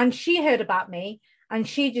 And she heard about me, and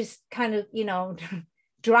she just kind of,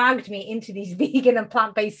 dragged me into these vegan and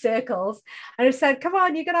plant-based circles. And I said, come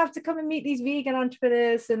on, you're going to have to come and meet these vegan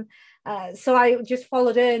entrepreneurs. And so I just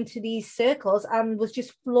followed her into these circles and was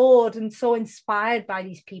just floored and so inspired by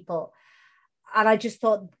these people. And I just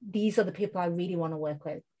thought, these are the people I really want to work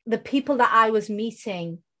with. The people that I was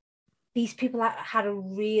meeting, these people had a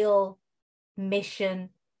real mission,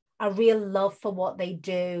 a real love for what they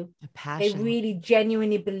do. A passion. They really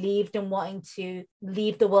genuinely believed in wanting to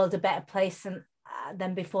leave the world a better place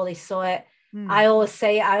than before they saw it. I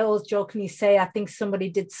always jokingly say, I think somebody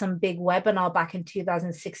did some big webinar back in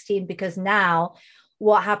 2016, because now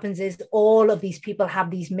what happens is all of these people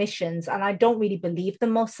have these missions, and I don't really believe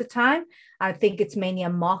them most of the time. I think it's mainly a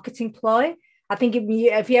marketing ploy. I think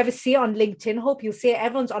if you ever see it on LinkedIn, Hope, you'll see it.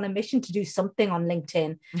 Everyone's on a mission to do something on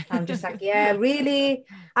LinkedIn. I'm just like, yeah, really?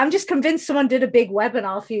 I'm just convinced someone did a big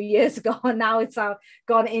webinar a few years ago, and now it's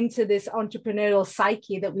gone into this entrepreneurial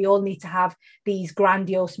psyche that we all need to have these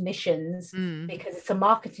grandiose missions because it's a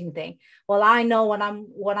marketing thing. Well, I know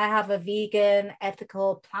when I have a vegan,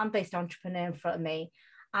 ethical, plant-based entrepreneur in front of me,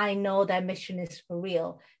 I know their mission is for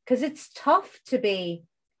real, because it's tough to be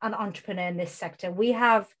an entrepreneur in this sector. We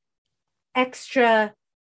have extra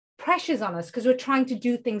pressures on us because we're trying to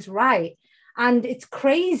do things right. And it's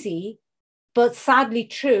crazy, but sadly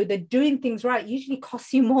true, that doing things right usually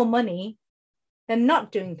costs you more money than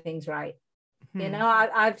not doing things right.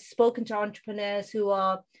 I've spoken to entrepreneurs who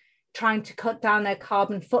are trying to cut down their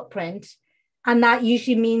carbon footprint, and that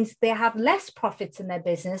usually means they have less profits in their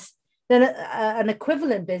business than an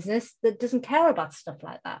equivalent business that doesn't care about stuff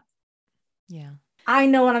like that. Yeah. I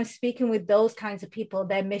know when I'm speaking with those kinds of people,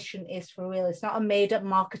 their mission is for real. It's not a made-up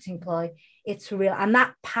marketing ploy. It's real. And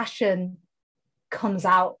that passion comes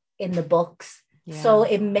out in the books. Yeah. So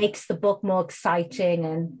it makes the book more exciting.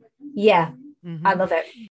 And I love it.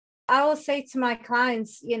 I always say to my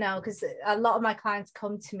clients, because a lot of my clients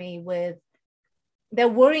come to me they're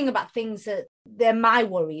worrying about things that they're my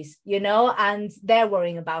worries, and they're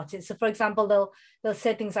worrying about it. So, for example, they'll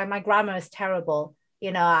say things like, my grammar is terrible.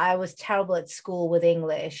 I was terrible at school with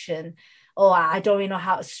English, and I don't really know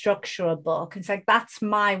how to structure a book. It's like, that's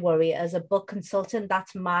my worry as a book consultant.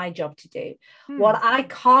 That's my job to do. What I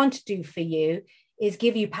can't do for you is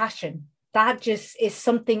give you passion. That just is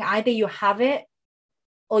something, either you have it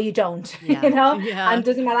or you don't, and it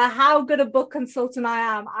doesn't matter how good a book consultant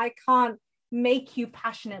I am, I can't make you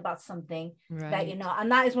passionate about something that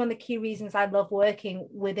and that is one of the key reasons I love working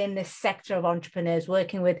within this sector of entrepreneurs,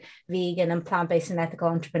 working with vegan and plant-based and ethical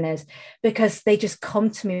entrepreneurs, because they just come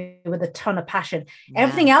to me with a ton of passion.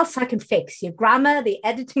 Everything else I can fix. Your grammar, the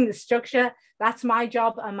editing, the structure, that's my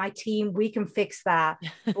job and my team. We can fix that.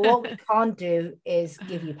 But what we can't do is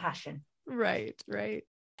give you passion. Right.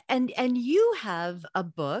 And you have a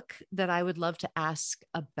book that I would love to ask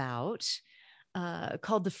about,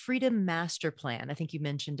 called the Freedom Master Plan. I think you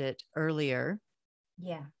mentioned it earlier.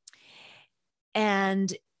 Yeah.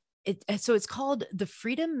 And it's called the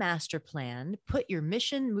Freedom Master Plan. Put your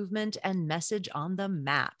mission, movement, and message on the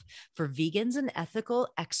map for vegans and ethical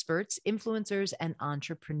experts, influencers, and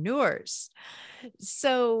entrepreneurs.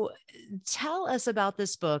 So tell us about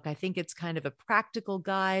this book. I think it's kind of a practical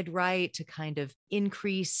guide, right, to kind of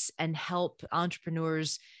increase and help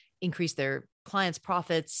entrepreneurs increase their clients'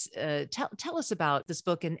 profits. Tell us about this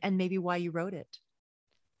book and maybe why you wrote it.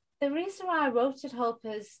 The reason why I wrote it, Hope,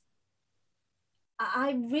 is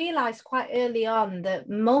I realized quite early on that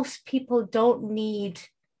most people don't need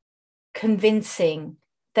convincing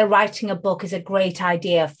they're writing a book is a great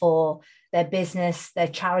idea for their business, their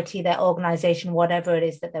charity, their organization, whatever it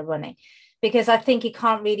is that they're running. Because I think you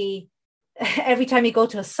can't really, every time you go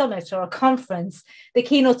to a summit or a conference, the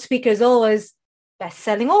keynote speaker is always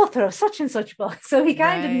best-selling author of such and such book. So we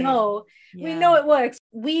kind of know, we know it works.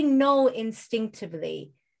 We know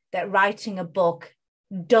instinctively that writing a book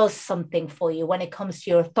does something for you when it comes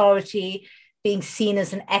to your authority, being seen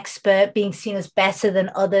as an expert, being seen as better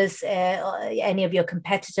than others, any of your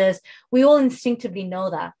competitors. We all instinctively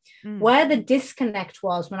know that. Where the disconnect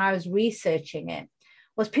was when I was researching it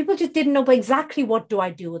was people just didn't know exactly what do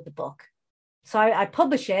I do with the book. So I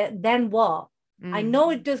publish it, then what? I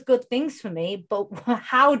know it does good things for me, but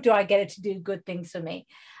how do I get it to do good things for me?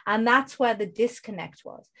 And that's where the disconnect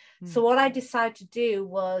was. So what I decided to do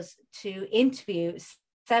was to interview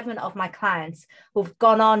 7 of my clients who've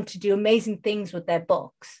gone on to do amazing things with their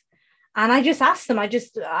books. And I just asked them,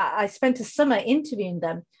 I spent a summer interviewing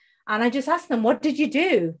them. And I just asked them, what did you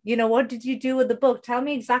do? What did you do with the book? Tell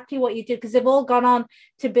me exactly what you did, because they've all gone on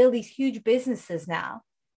to build these huge businesses now.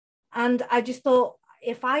 And I just thought,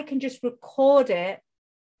 if I can just record it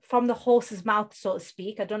from the horse's mouth, so to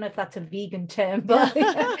speak. I don't know if that's a vegan term, but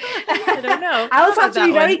I don't know. I also have to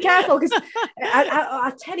be very careful, because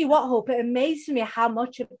I'll tell you what, Hope, it amazes me how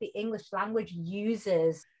much of the English language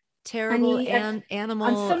uses terrible animal,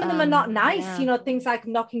 and some of them are not nice. Things like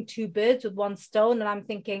knocking 2 birds with 1 stone, and I'm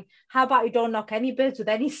thinking, how about you don't knock any birds with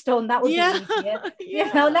any stone? That would be easier.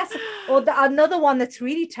 Another one that's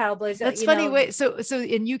really terrible is that's funny. Wait, so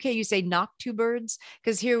in UK you say knock 2 birds,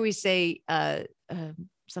 because here we say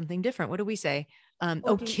something different. What do we say?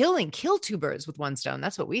 Kill 2 birds with 1 stone.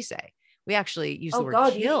 That's what we say. We actually use the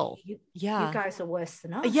word kill. You guys are worse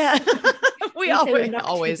than us. Yeah. we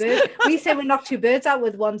always we say we knock 2 birds out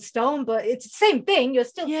with 1 stone, but it's the same thing. You're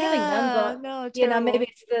still killing them, but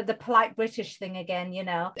maybe it's the polite British thing again.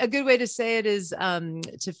 A good way to say it is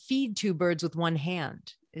to feed 2 birds with 1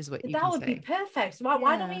 hand is what you that can would say. be perfect.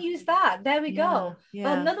 Why don't we use that? There we go.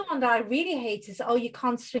 But another one that I really hate is, you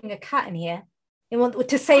can't swing a cat in here. You want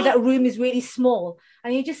to say that a room is really small,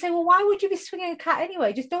 and you just say, well, why would you be swinging a cat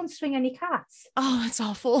anyway? Just don't swing any cats. Oh, it's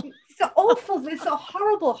awful. It's awful. It's a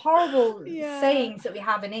horrible sayings that we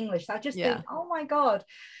have in English. I just think, oh my God.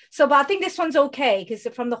 So, but I think this one's okay, because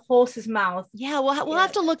from the horse's mouth. Yeah, we'll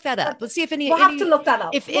have to look that up. Let's see if we'll have to look that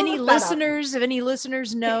up. If any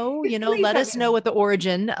listeners know, let us know what the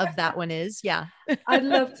origin of that one is. Yeah, I'd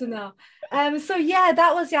love to know. So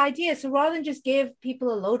that was the idea. So rather than just give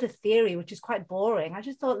people a load of theory, which is quite boring, I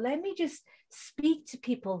just thought, let me just speak to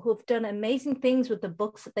people who have done amazing things with the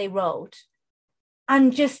books that they wrote,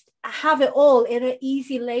 and just have it all in an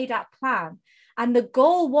easy laid out plan. And the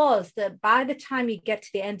goal was that by the time you get to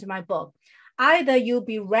the end of my book, either you'll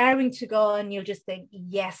be raring to go and you'll just think,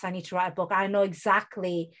 yes, I need to write a book. I know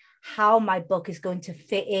exactly how my book is going to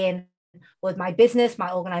fit in with my business,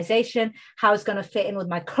 my organization, how it's going to fit in with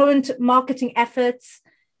my current marketing efforts,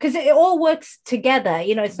 because it all works together.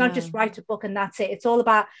 It's not just write a book and that's it. It's all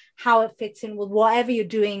about how it fits in with whatever you're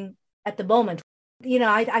doing at the moment.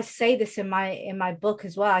 I say this in my book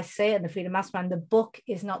as well. I say it in the Freedom Mastermind, the book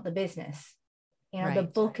is not the business. The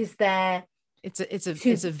book is there. It's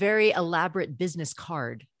a very elaborate business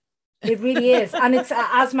card. It really is. And it's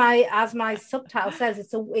as my subtitle says,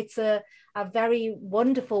 it's a very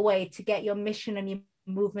wonderful way to get your mission and your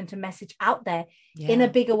movement and message out there in a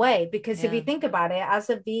bigger way. Because if you think about it, as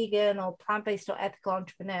a vegan or plant-based or ethical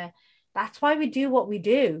entrepreneur, that's why we do what we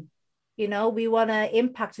do. We want to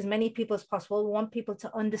impact as many people as possible. We want people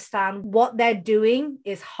to understand what they're doing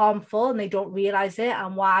is harmful and they don't realize it,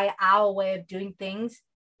 and why our way of doing things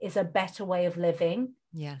is a better way of living.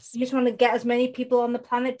 Yes. You just want to get as many people on the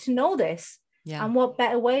planet to know this. Yeah. And what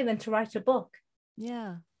better way than to write a book?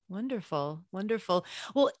 Yeah. Wonderful. Wonderful.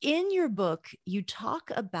 Well, in your book, you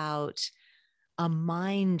talk about a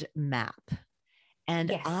mind map.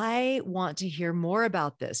 And I want to hear more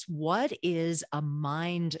about this. What is a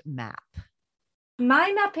mind map?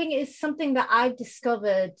 Mind mapping is something that I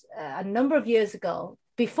discovered a number of years ago.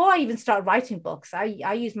 Before I even started writing books,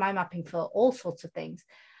 I use mind mapping for all sorts of things.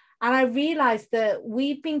 And I realized that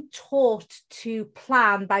we've been taught to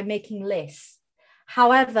plan by making lists.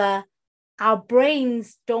 However, our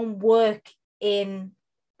brains don't work in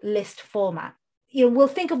list format. We'll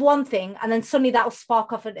think of one thing, and then suddenly that will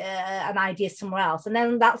spark off an idea somewhere else. And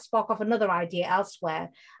then that'll spark off another idea elsewhere.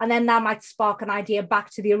 And then that might spark an idea back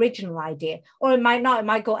to the original idea, or it might not, it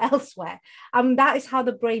might go elsewhere. That is how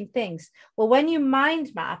the brain thinks. Well, when you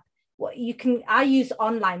mind map, I use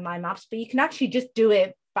online mind maps, but you can actually just do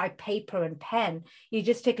it by paper and pen. You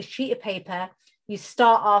just take a sheet of paper, you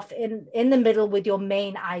start off in the middle with your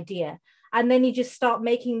main idea. And then you just start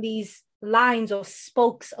making these lines or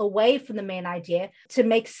spokes away from the main idea to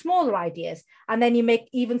make smaller ideas. And then you make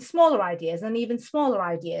even smaller ideas and even smaller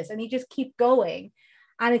ideas. And you just keep going.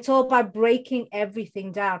 And it's all by breaking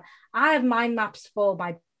everything down. I have mind maps for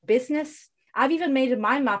my business. I've even made a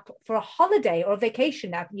mind map for a holiday or a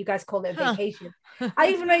vacation. Now you guys call it a vacation. I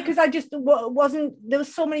even made, because I just wasn't, there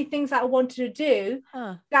was so many things that I wanted to do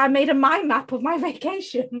that I made a mind map of my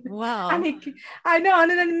vacation. Wow. I know.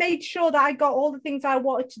 And then made sure that I got all the things I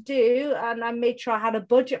wanted to do. And I made sure I had a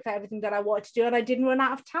budget for everything that I wanted to do. And I didn't run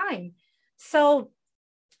out of time. So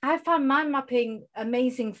I found mind mapping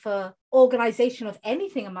amazing for organization of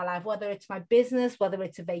anything in my life, whether it's my business, whether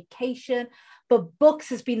it's a vacation, but books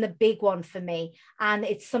has been the big one for me. And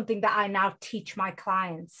it's something that I now teach my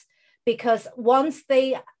clients, because once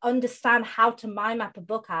they understand how to mind map a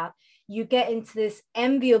book out, you get into this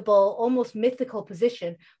enviable, almost mythical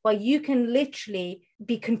position where you can literally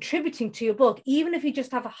be contributing to your book, even if you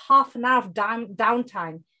just have a half an hour of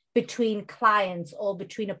downtime between clients or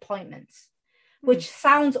between appointments. Which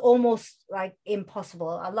sounds almost like impossible.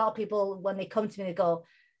 A lot of people, when they come to me, they go,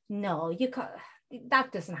 no, you can't,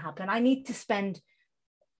 that doesn't happen. I need to spend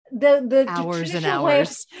the hours and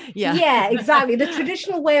hours. Yeah, exactly. The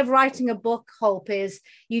traditional way of writing a book, Hope, is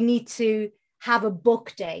you need to have a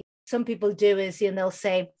book day. Some people do is, they'll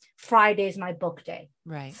say, Friday is my book day.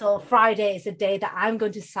 Right. So Friday is a day that I'm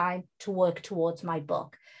going to sign to work towards my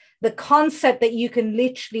book. The concept that you can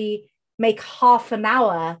literally make half an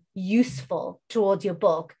hour useful towards your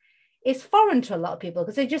book is foreign to a lot of people,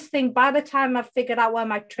 because they just think by the time I've figured out where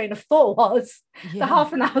my train of thought was, the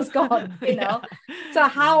half an hour's gone, know? So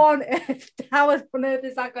how on earth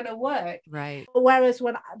is that going to work? Right. Whereas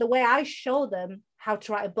the way I show them how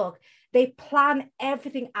to write a book, they plan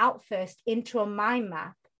everything out first into a mind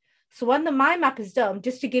map. So when the mind map is done,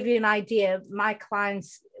 just to give you an idea, my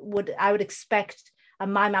clients I would expect a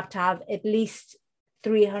mind map to have at least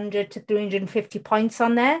 300 to 350 points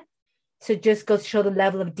on there. So it just goes to show the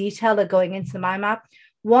level of detail they're going into the mind map.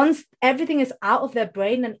 Once everything is out of their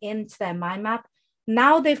brain and into their mind map,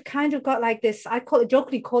 now they've kind of got like this, I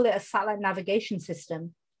jokingly call it a satellite navigation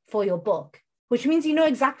system for your book, which means you know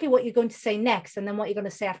exactly what you're going to say next, and then what you're going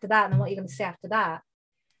to say after that, and then what you're going to say after that.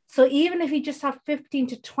 So even if you just have 15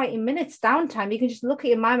 to 20 minutes downtime, you can just look at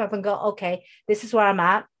your mind map and go, okay, this is where I'm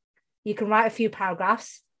at. You can write a few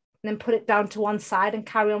paragraphs and then put it down to one side and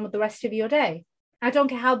carry on with the rest of your day. I don't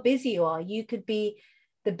care how busy you are. You could be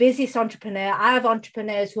the busiest entrepreneur. I have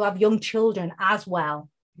entrepreneurs who have young children as well.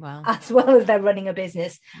 Wow. As well as they're running a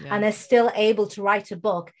business. Yeah. And they're still able to write a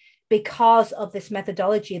book because of this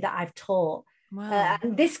methodology that I've taught. Wow.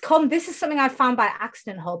 And this is something I found by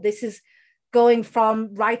accident, Hope. This is going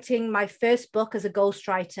from writing my first book as a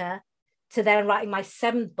ghostwriter to then writing my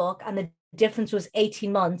 7th book. And the difference was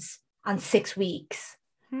 18 months and 6 weeks.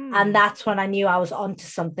 And that's when I knew I was onto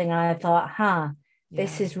something. And I thought,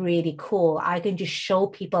 this is really cool. I can just show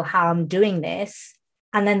people how I'm doing this,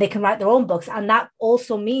 and then they can write their own books. And that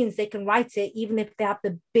also means they can write it even if they have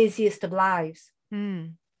the busiest of lives.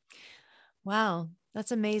 Wow,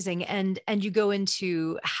 that's amazing. And you go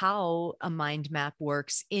into how a mind map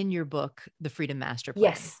works in your book, The Freedom Master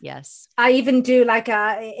Plan. Yes. I even do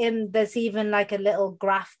there's even like a little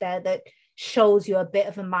graph there that shows you a bit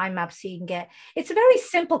of a mind map, so you can get, it's a very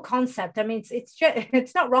simple concept. I mean,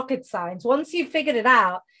 it's not rocket science. Once you've figured it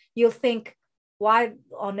out, you'll think, why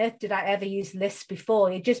on earth did I ever use lists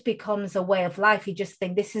before? It just becomes a way of life. You just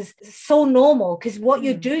think this is so normal, because what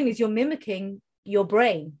you're doing is you're mimicking your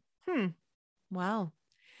brain. Wow.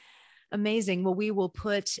 Amazing. Well, we will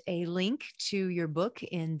put a link to your book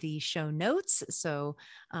in the show notes. So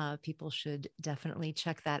people should definitely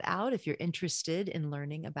check that out if you're interested in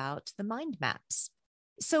learning about the mind maps.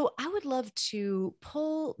 So I would love to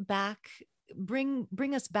pull back, bring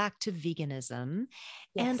us back to veganism.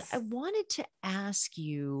 Yes. And I wanted to ask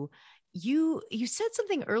you, you said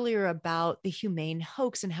something earlier about the humane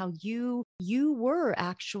hoax and how you were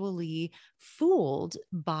actually fooled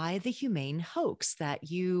by the humane hoax,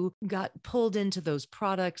 that you got pulled into those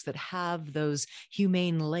products that have those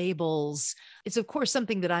humane labels. It's of course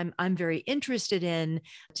something that I'm very interested in,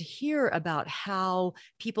 to hear about how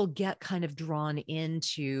people get kind of drawn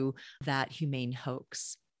into that humane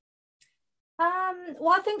hoax.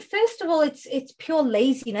 Well, I think first of all, it's pure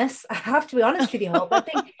laziness. I have to be honest with you, Hope.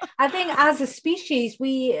 I think as a species,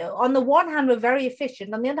 we, on the one hand, we're very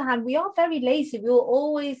efficient. On the other hand, we are very lazy. We will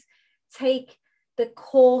always take the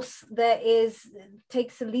course that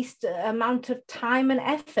takes the least amount of time and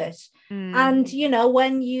effort. And,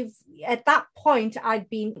 when at that point, I'd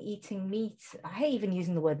been eating meat. I hate even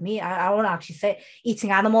using the word meat. I want to actually say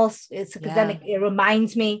eating animals. It's because then it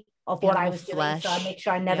reminds me of what I Animal was doing. So I flesh. make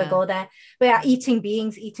sure I never Yeah. go there. But yeah, eating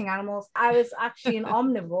beings, eating animals. I was actually an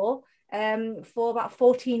omnivore for about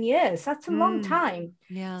 14 years. That's a long Mm, time.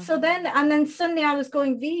 yeah. So then suddenly I was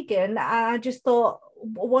going vegan, and I just thought,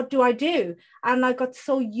 what do I do? And I got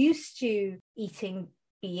so used to eating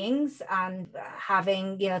beings and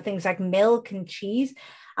having, things like milk and cheese.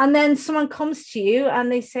 And then someone comes to you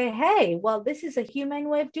and they say, hey, well, this is a humane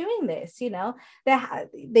way of doing this.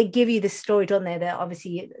 They give you this story, don't they?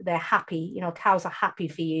 They're happy, cows are happy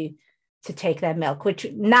for you to take their milk, which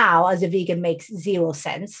now as a vegan makes zero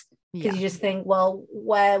sense, because Yeah. you just think, well,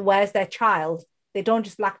 where's their child? They don't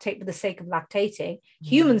just lactate for the sake of lactating. Yeah.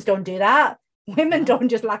 Humans don't do that. Women Yeah. don't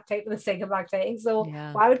just lactate for the sake of lactating. So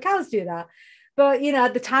Yeah. why would cows do that? But,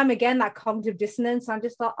 at the time, again, that cognitive dissonance, I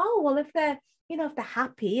just thought, oh, well, if they're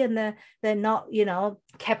happy and they're not,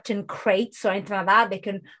 kept in crates or anything like that, they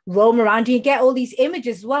can roam around. You get all these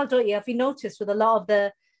images as well, don't you? If you notice with a lot of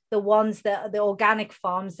the ones that the organic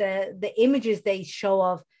farms, the images they show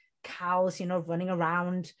of cows, running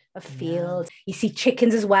around a field. Yeah. You see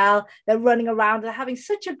chickens as well. They're running around. They're having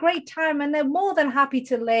such a great time, and they're more than happy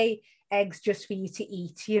to lay eggs just for you to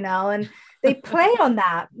eat, and they play on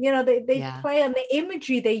that. They play on the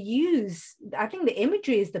imagery they use. I think the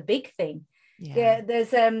imagery is the big thing. Yeah,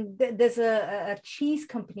 there's a cheese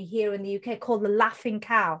company here in the UK called the Laughing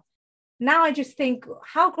Cow. Now I just think,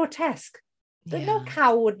 how grotesque. But no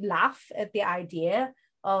cow would laugh at the idea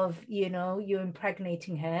of, you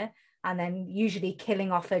impregnating her and then usually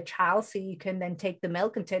killing off her child so you can then take the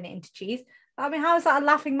milk and turn it into cheese. I mean, how is that a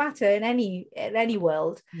laughing matter in any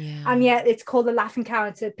world? Yeah. And yet it's called the Laughing Cow.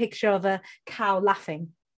 It's a picture of a cow laughing.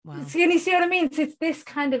 Wow. So you see what I mean? So it's this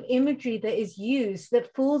kind of imagery that is used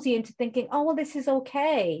that fools you into thinking, oh, well, this is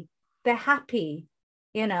okay. They're happy,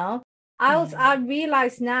 I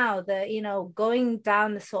realize now that, going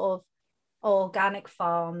down the sort of organic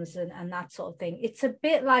farms and that sort of thing, it's a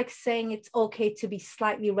bit like saying it's okay to be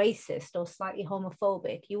slightly racist or slightly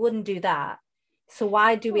homophobic. You wouldn't do that. So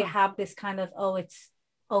why do we have this kind of, oh, it's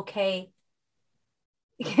okay?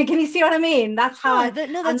 Can you see what I mean? That's how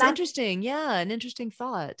that's interesting. Yeah, an interesting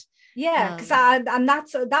thought. Yeah, because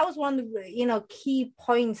that was one of the key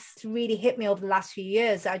points to really hit me over the last few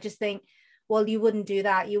years. I just think, well, you wouldn't do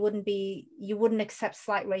that. You wouldn't accept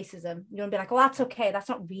slight racism. You wouldn't be like, oh, that's okay. That's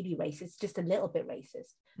not really racist. It's just a little bit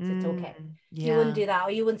racist. So it's okay. Yeah. You wouldn't do that.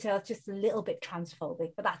 Or you wouldn't say, oh, it's just a little bit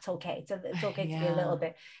transphobic, but that's okay. It's okay to be a little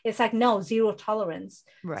bit. It's like, no, zero tolerance.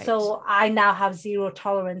 Right. So I now have zero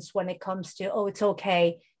tolerance when it comes to, oh, it's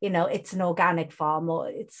okay. It's an organic farm, or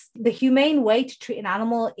it's the humane way to treat an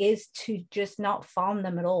animal is to just not farm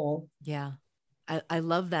them at all. Yeah. I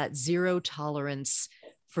love that zero tolerance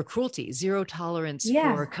for cruelty, zero tolerance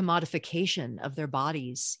for commodification of their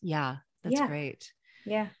bodies. Yeah, that's great.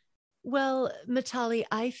 Yeah. Well, Mitali,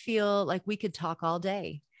 I feel like we could talk all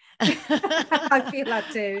day. I feel that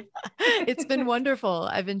too. It's been wonderful.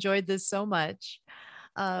 I've enjoyed this so much.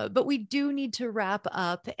 But we do need to wrap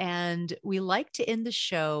up, and we like to end the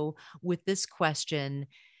show with this question.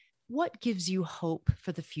 What gives you hope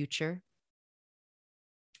for the future?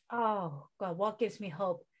 Oh, God, what gives me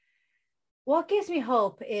hope? What gives me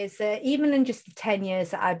hope is even in just the 10 years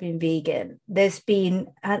that I've been vegan, there's been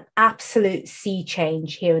an absolute sea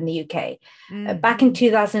change here in the UK. Mm-hmm. Back in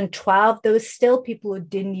 2012, there was still people who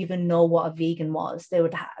didn't even know what a vegan was. They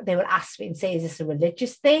would ask me and say, is this a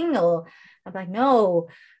religious thing? Or I'm like, no.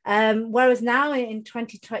 Whereas now in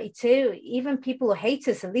 2022, even people who hate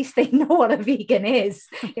us, at least they know what a vegan is.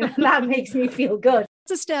 That makes me feel good.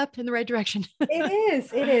 It's a step in the right direction.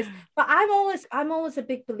 It is. But I'm always a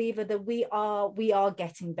big believer that we are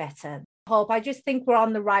getting better. I just think we're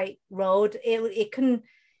on the right road. It can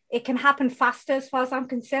happen faster as far as I'm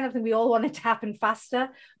concerned. I think we all want it to happen faster,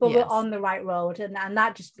 but we're on the right road. And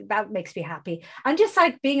that makes me happy. And just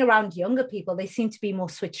like being around younger people, they seem to be more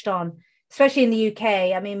switched on, especially in the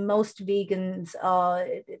UK. I mean, most vegans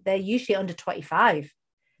they're usually under 25,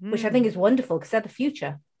 which I think is wonderful because they're the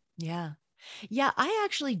future. Yeah. Yeah, I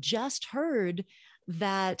actually just heard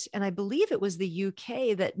that, and I believe it was the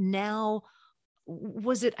UK that now,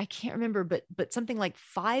 was it, I can't remember, but something like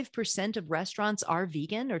 5% of restaurants are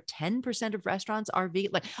vegan, or 10% of restaurants are vegan.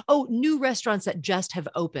 Like, oh, new restaurants that just have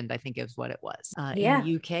opened, I think is what it was in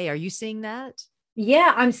the UK. Are you seeing that?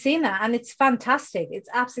 Yeah, I'm seeing that. And it's fantastic. It's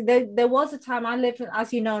absolutely, there was a time I lived,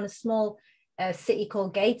 as you know, in a small city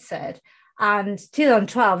called Gateshead. And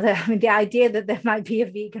 2012, I mean, the idea that there might be a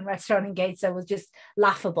vegan restaurant in Gateshead was just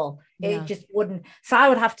laughable. It just wouldn't. So I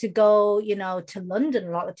would have to go, to London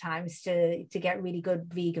a lot of times to get really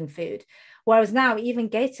good vegan food. Whereas now, even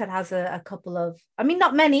Gateshead has a couple of, I mean,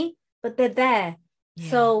 not many, but they're there. Yeah.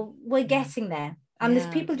 So we're getting there. And there's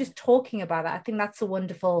people just talking about it. I think that's the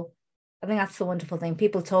wonderful thing.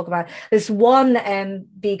 People talk about it. There's one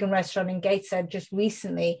vegan restaurant in Gateshead just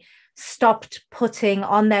recently stopped putting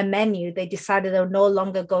on their menu. They decided they were no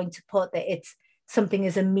longer going to put that it's something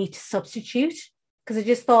as a meat substitute, because I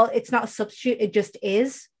just thought it's not a substitute, it just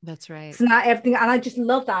is. That's right. It's not everything. And I just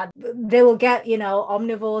love that. They will get,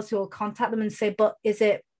 omnivores who will contact them and say, but is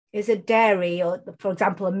it dairy? Or, for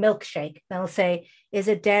example, a milkshake. They'll say, is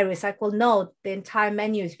it dairy? It's like, well, no, the entire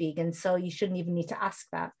menu is vegan, so you shouldn't even need to ask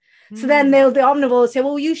that. So then the omnivores say,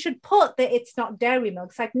 well, you should put that it's not dairy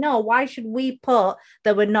milk. It's like, no, why should we put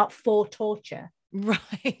that we're not for torture?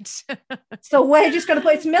 Right. So we're just going to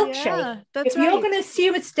put it's milkshake. Yeah, that's if you're going to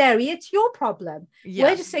assume it's dairy, it's your problem. Yeah.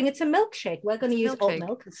 We're just saying it's a milkshake. We're going to use oat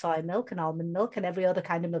milk and soy milk and almond milk and every other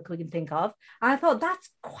kind of milk we can think of. And I thought that's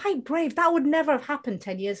quite brave. That would never have happened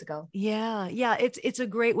 10 years ago. Yeah. It's a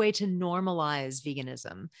great way to normalize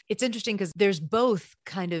veganism. It's interesting because there's both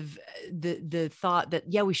kind of the thought that,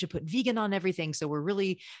 we should put vegan on everything. So we're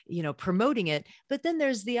really, promoting it. But then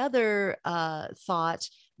there's the other thought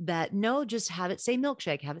that no, just have it say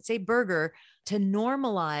milkshake, have it say burger, to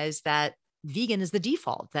normalize that vegan is the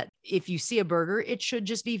default, that if you see a burger, it should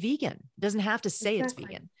just be vegan. It doesn't have to say It's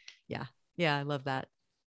vegan. Yeah. I love that.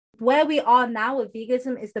 Where we are now with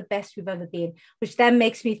veganism is the best we've ever been, which then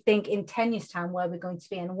makes me think in 10 years time where we're going to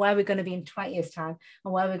be and where we're going to be in 20 years time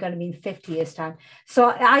and where we're going to be in 50 years time. So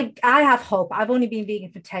I have hope. I've only been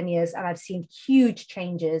vegan for 10 years and I've seen huge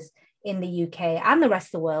changes in the UK and the rest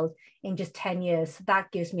of the world in just 10 years. So that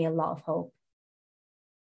gives me a lot of hope.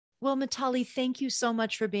 Well, Mitali, thank you so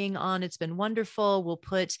much for being on. It's been wonderful. We'll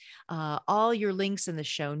put all your links in the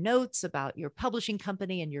show notes about your publishing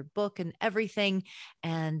company and your book and everything.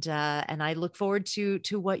 And I look forward to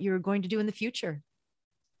what you're going to do in the future.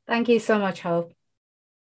 Thank you so much, Hope.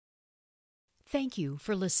 Thank you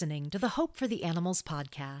for listening to the Hope for the Animals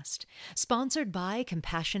podcast, sponsored by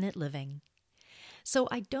Compassionate Living. So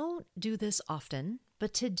I don't do this often,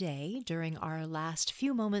 but today, during our last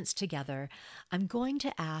few moments together, I'm going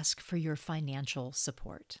to ask for your financial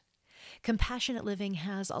support. Compassionate Living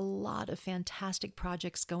has a lot of fantastic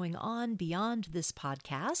projects going on beyond this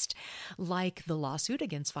podcast, like the lawsuit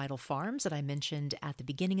against Vital Farms that I mentioned at the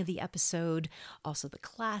beginning of the episode, also the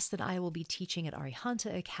class that I will be teaching at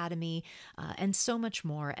Arihanta Academy, and so much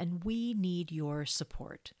more. And we need your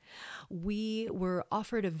support. We were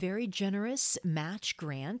offered a very generous match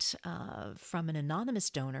grant from an anonymous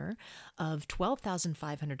donor of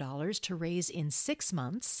 $12,500 to raise in 6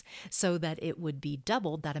 months, so that it would be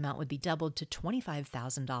doubled. That amount would be doubled to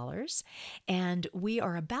 $25,000. And we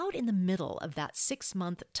are about in the middle of that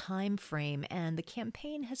 6-month time frame, and the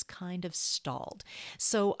campaign has kind of stalled.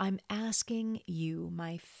 So I'm asking you,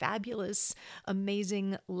 my fabulous,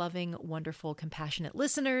 amazing, loving, wonderful, compassionate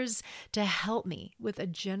listeners, to help me with a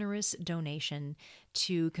generous donation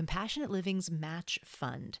to Compassionate Living's Match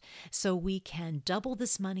Fund, so we can double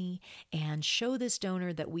this money and show this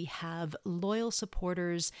donor that we have loyal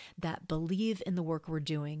supporters that believe in the work we're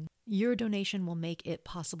doing. Your donation will make it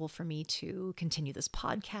possible for me to continue this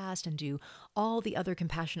podcast and do all the other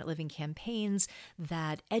Compassionate Living campaigns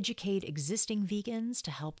that educate existing vegans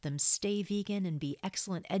to help them stay vegan and be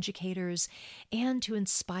excellent educators, and to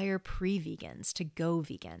inspire pre-vegans to go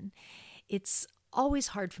vegan. It's always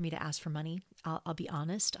hard for me to ask for money. I'll be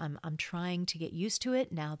honest. I'm trying to get used to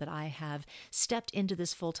it now that I have stepped into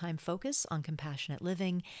this full-time focus on compassionate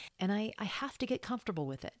living, and I have to get comfortable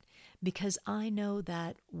with it, because I know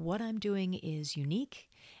that what I'm doing is unique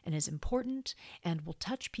and is important and will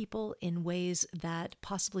touch people in ways that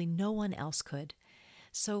possibly no one else could.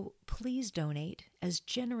 So please donate as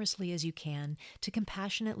generously as you can to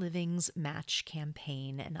Compassionate Living's Match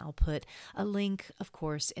campaign, and I'll put a link, of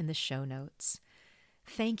course, in the show notes.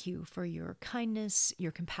 Thank you for your kindness,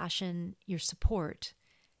 your compassion, your support,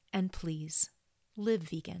 and please live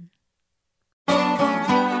vegan.